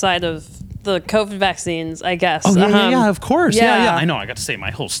my side of the COVID vaccines, I guess. Oh, yeah, of course. yeah. Yeah. I know. I got to say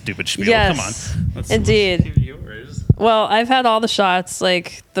my whole stupid spiel. Yes. Come on. Indeed. Let's hear yours. Well, I've had all the shots,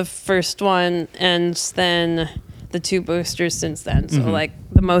 like the first one and then the 2 boosters since then. So like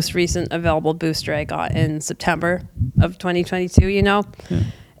the most recent available booster I got in September of 2022, you know. Yeah.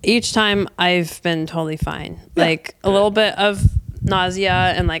 Each time I've been totally fine. Yeah. Like a little bit of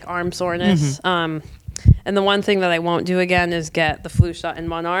nausea and like arm soreness. And the one thing that I won't do again is get the flu shot in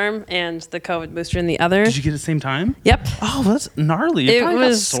one arm and the COVID booster in the other. Did you get it at the same time? Yep. Oh, that's gnarly. You it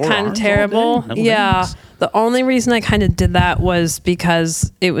was kind of terrible. Yeah. The only reason I kind of did that was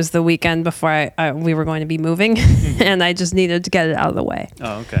because it was the weekend before we were going to be moving, and I just needed to get it out of the way.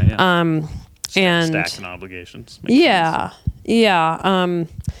 Oh, okay. Yeah. And stacking obligations. Yeah. Yeah.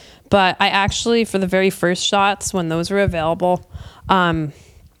 But I actually, for the very first shots, when those were available,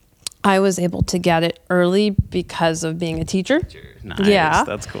 I was able to get it early because of being a teacher. Nice. Yeah.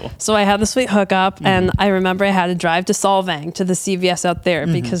 That's cool. So I had the sweet hookup, and I remember I had to drive to Solvang to the CVS out there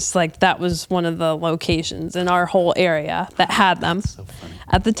because like that was one of the locations in our whole area that had them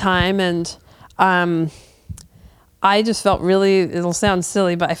at the time. And I just felt really, it'll sound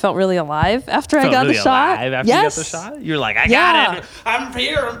silly, but I felt really alive after I got the shot. After you got the shot? You're like, I got it. I'm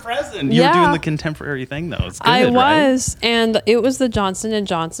here. I'm present. You were doing the contemporary thing, though. It's good, I was. Right? And it was the Johnson &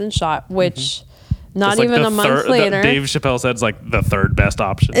 Johnson shot, which not like even a month later. Dave Chappelle said it's like the third best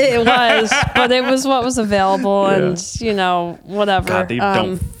option. It was, but it was what was available and, you know, whatever. God, they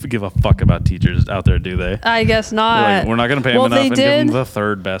don't give a fuck about teachers out there, do they? I guess not. Like, we're not going to pay them enough and give them the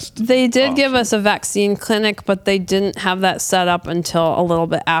third best They did option. give us a vaccine clinic, but they didn't have that set up until a little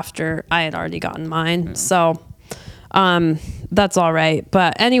bit after I had already gotten mine. Yeah. So that's all right.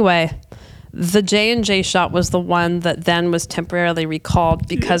 But anyway, the J&J shot was the one that then was temporarily recalled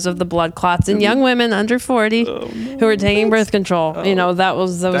because of the blood clots in young women under 40 who were taking birth control. You know,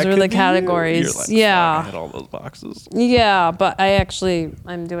 those were the categories. Like, yeah. I hit all those boxes. Yeah, but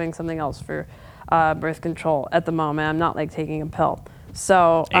I'm doing something else for birth control at the moment. I'm not like taking a pill.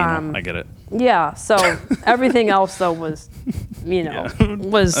 So I get it. Yeah, so everything else though was, you know,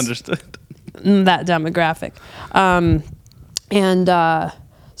 was understood. That demographic.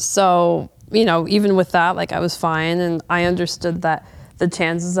 So, you know, even with that, like I was fine, and I understood that the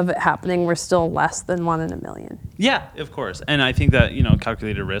chances of it happening were still less than 1 in a million. Yeah, of course. And I think that, you know,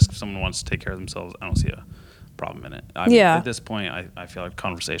 calculated risk, if someone wants to take care of themselves, I don't see a problem in it. I mean, at this point, I feel like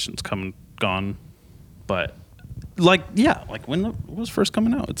conversations come and gone. But, like, yeah, like when it was first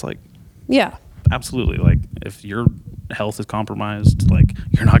coming out, it's like, yeah, absolutely. Like, if your health is compromised, like,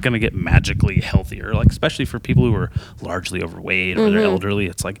 you're not going to get magically healthier. Like, especially for people who are largely overweight or they're elderly,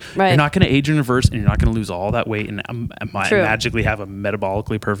 it's like, you're not going to age in reverse and you're not going to lose all that weight and magically have a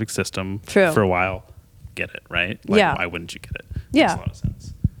metabolically perfect system for a while. Get it, right? Like, why wouldn't you get it? Yeah. Makes a lot of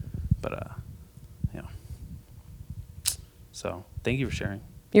sense. But, yeah. So, thank you for sharing.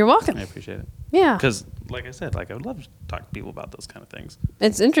 You're welcome. I appreciate it. Yeah. Because, like I said, like I would love to talk to people about those kind of things.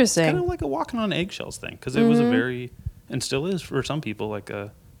 It's interesting. It's kind of like a walking on eggshells thing, because it was a very, and still is for some people, like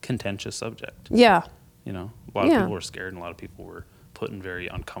a contentious subject. Yeah. You know, a lot of people were scared, and a lot of people were put in very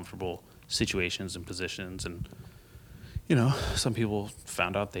uncomfortable situations and positions, and you know, some people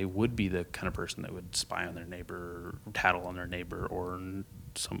found out they would be the kind of person that would spy on their neighbor, or tattle on their neighbor, or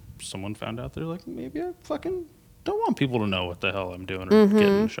someone found out they're like, maybe I fucking don't want people to know what the hell I'm doing or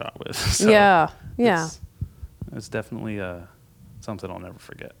getting shot with. So yeah. It's definitely something I'll never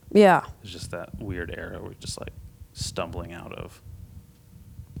forget. Yeah. It's just that weird era we're just like stumbling out of.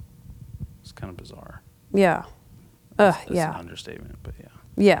 It's kind of bizarre. Yeah. That's an understatement, but yeah.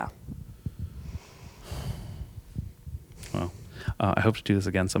 Yeah. Well, I hope to do this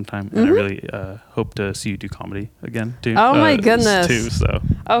again sometime, and I really hope to see you do comedy again too. Oh my goodness! Too, so.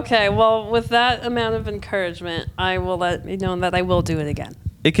 Okay, well, with that amount of encouragement, I will let you know that I will do it again.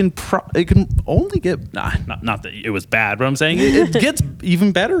 It can only get not that it was bad, but I'm saying it gets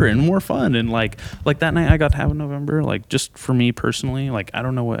even better and more fun. And like that night I got to have in November, like just for me personally, like I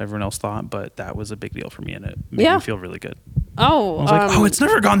don't know what everyone else thought, but that was a big deal for me, and it made me feel really good. Oh, I was like, it's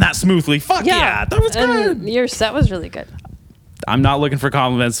never gone that smoothly. Fuck yeah, that was good. And your set was really good. I'm not looking for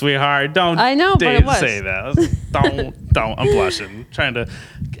compliments, sweetheart. Don't I know, but it was. say that. Don't. I'm blushing. Trying to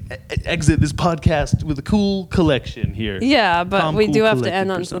exit this podcast with a cool collection here. Yeah, but Calm, we cool, do have to collected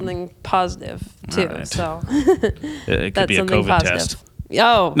end on persona. something positive too. Right. So It could that's be a something COVID positive. test.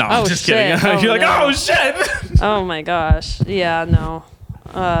 Oh, No, I'm oh, just shit. kidding. Oh, You're like, no. oh shit. Oh my gosh. Yeah, no.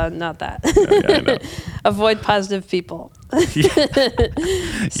 Not that. Yeah, I know. Avoid positive people.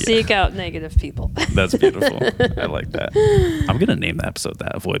 Seek out negative people. That's beautiful. I like that. I'm gonna name the episode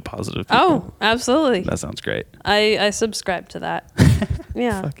that. Avoid positive people. Oh, absolutely. That sounds great. I subscribe to that.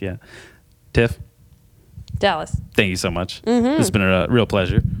 Yeah. Fuck yeah. Tiff, Dallas. thank you so much. It's been a real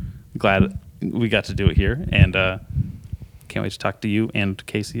pleasure. Glad we got to do it here, and can't wait to talk to you and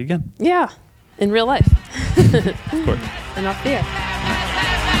Casey again. Yeah. In real life. Of course. And off the air.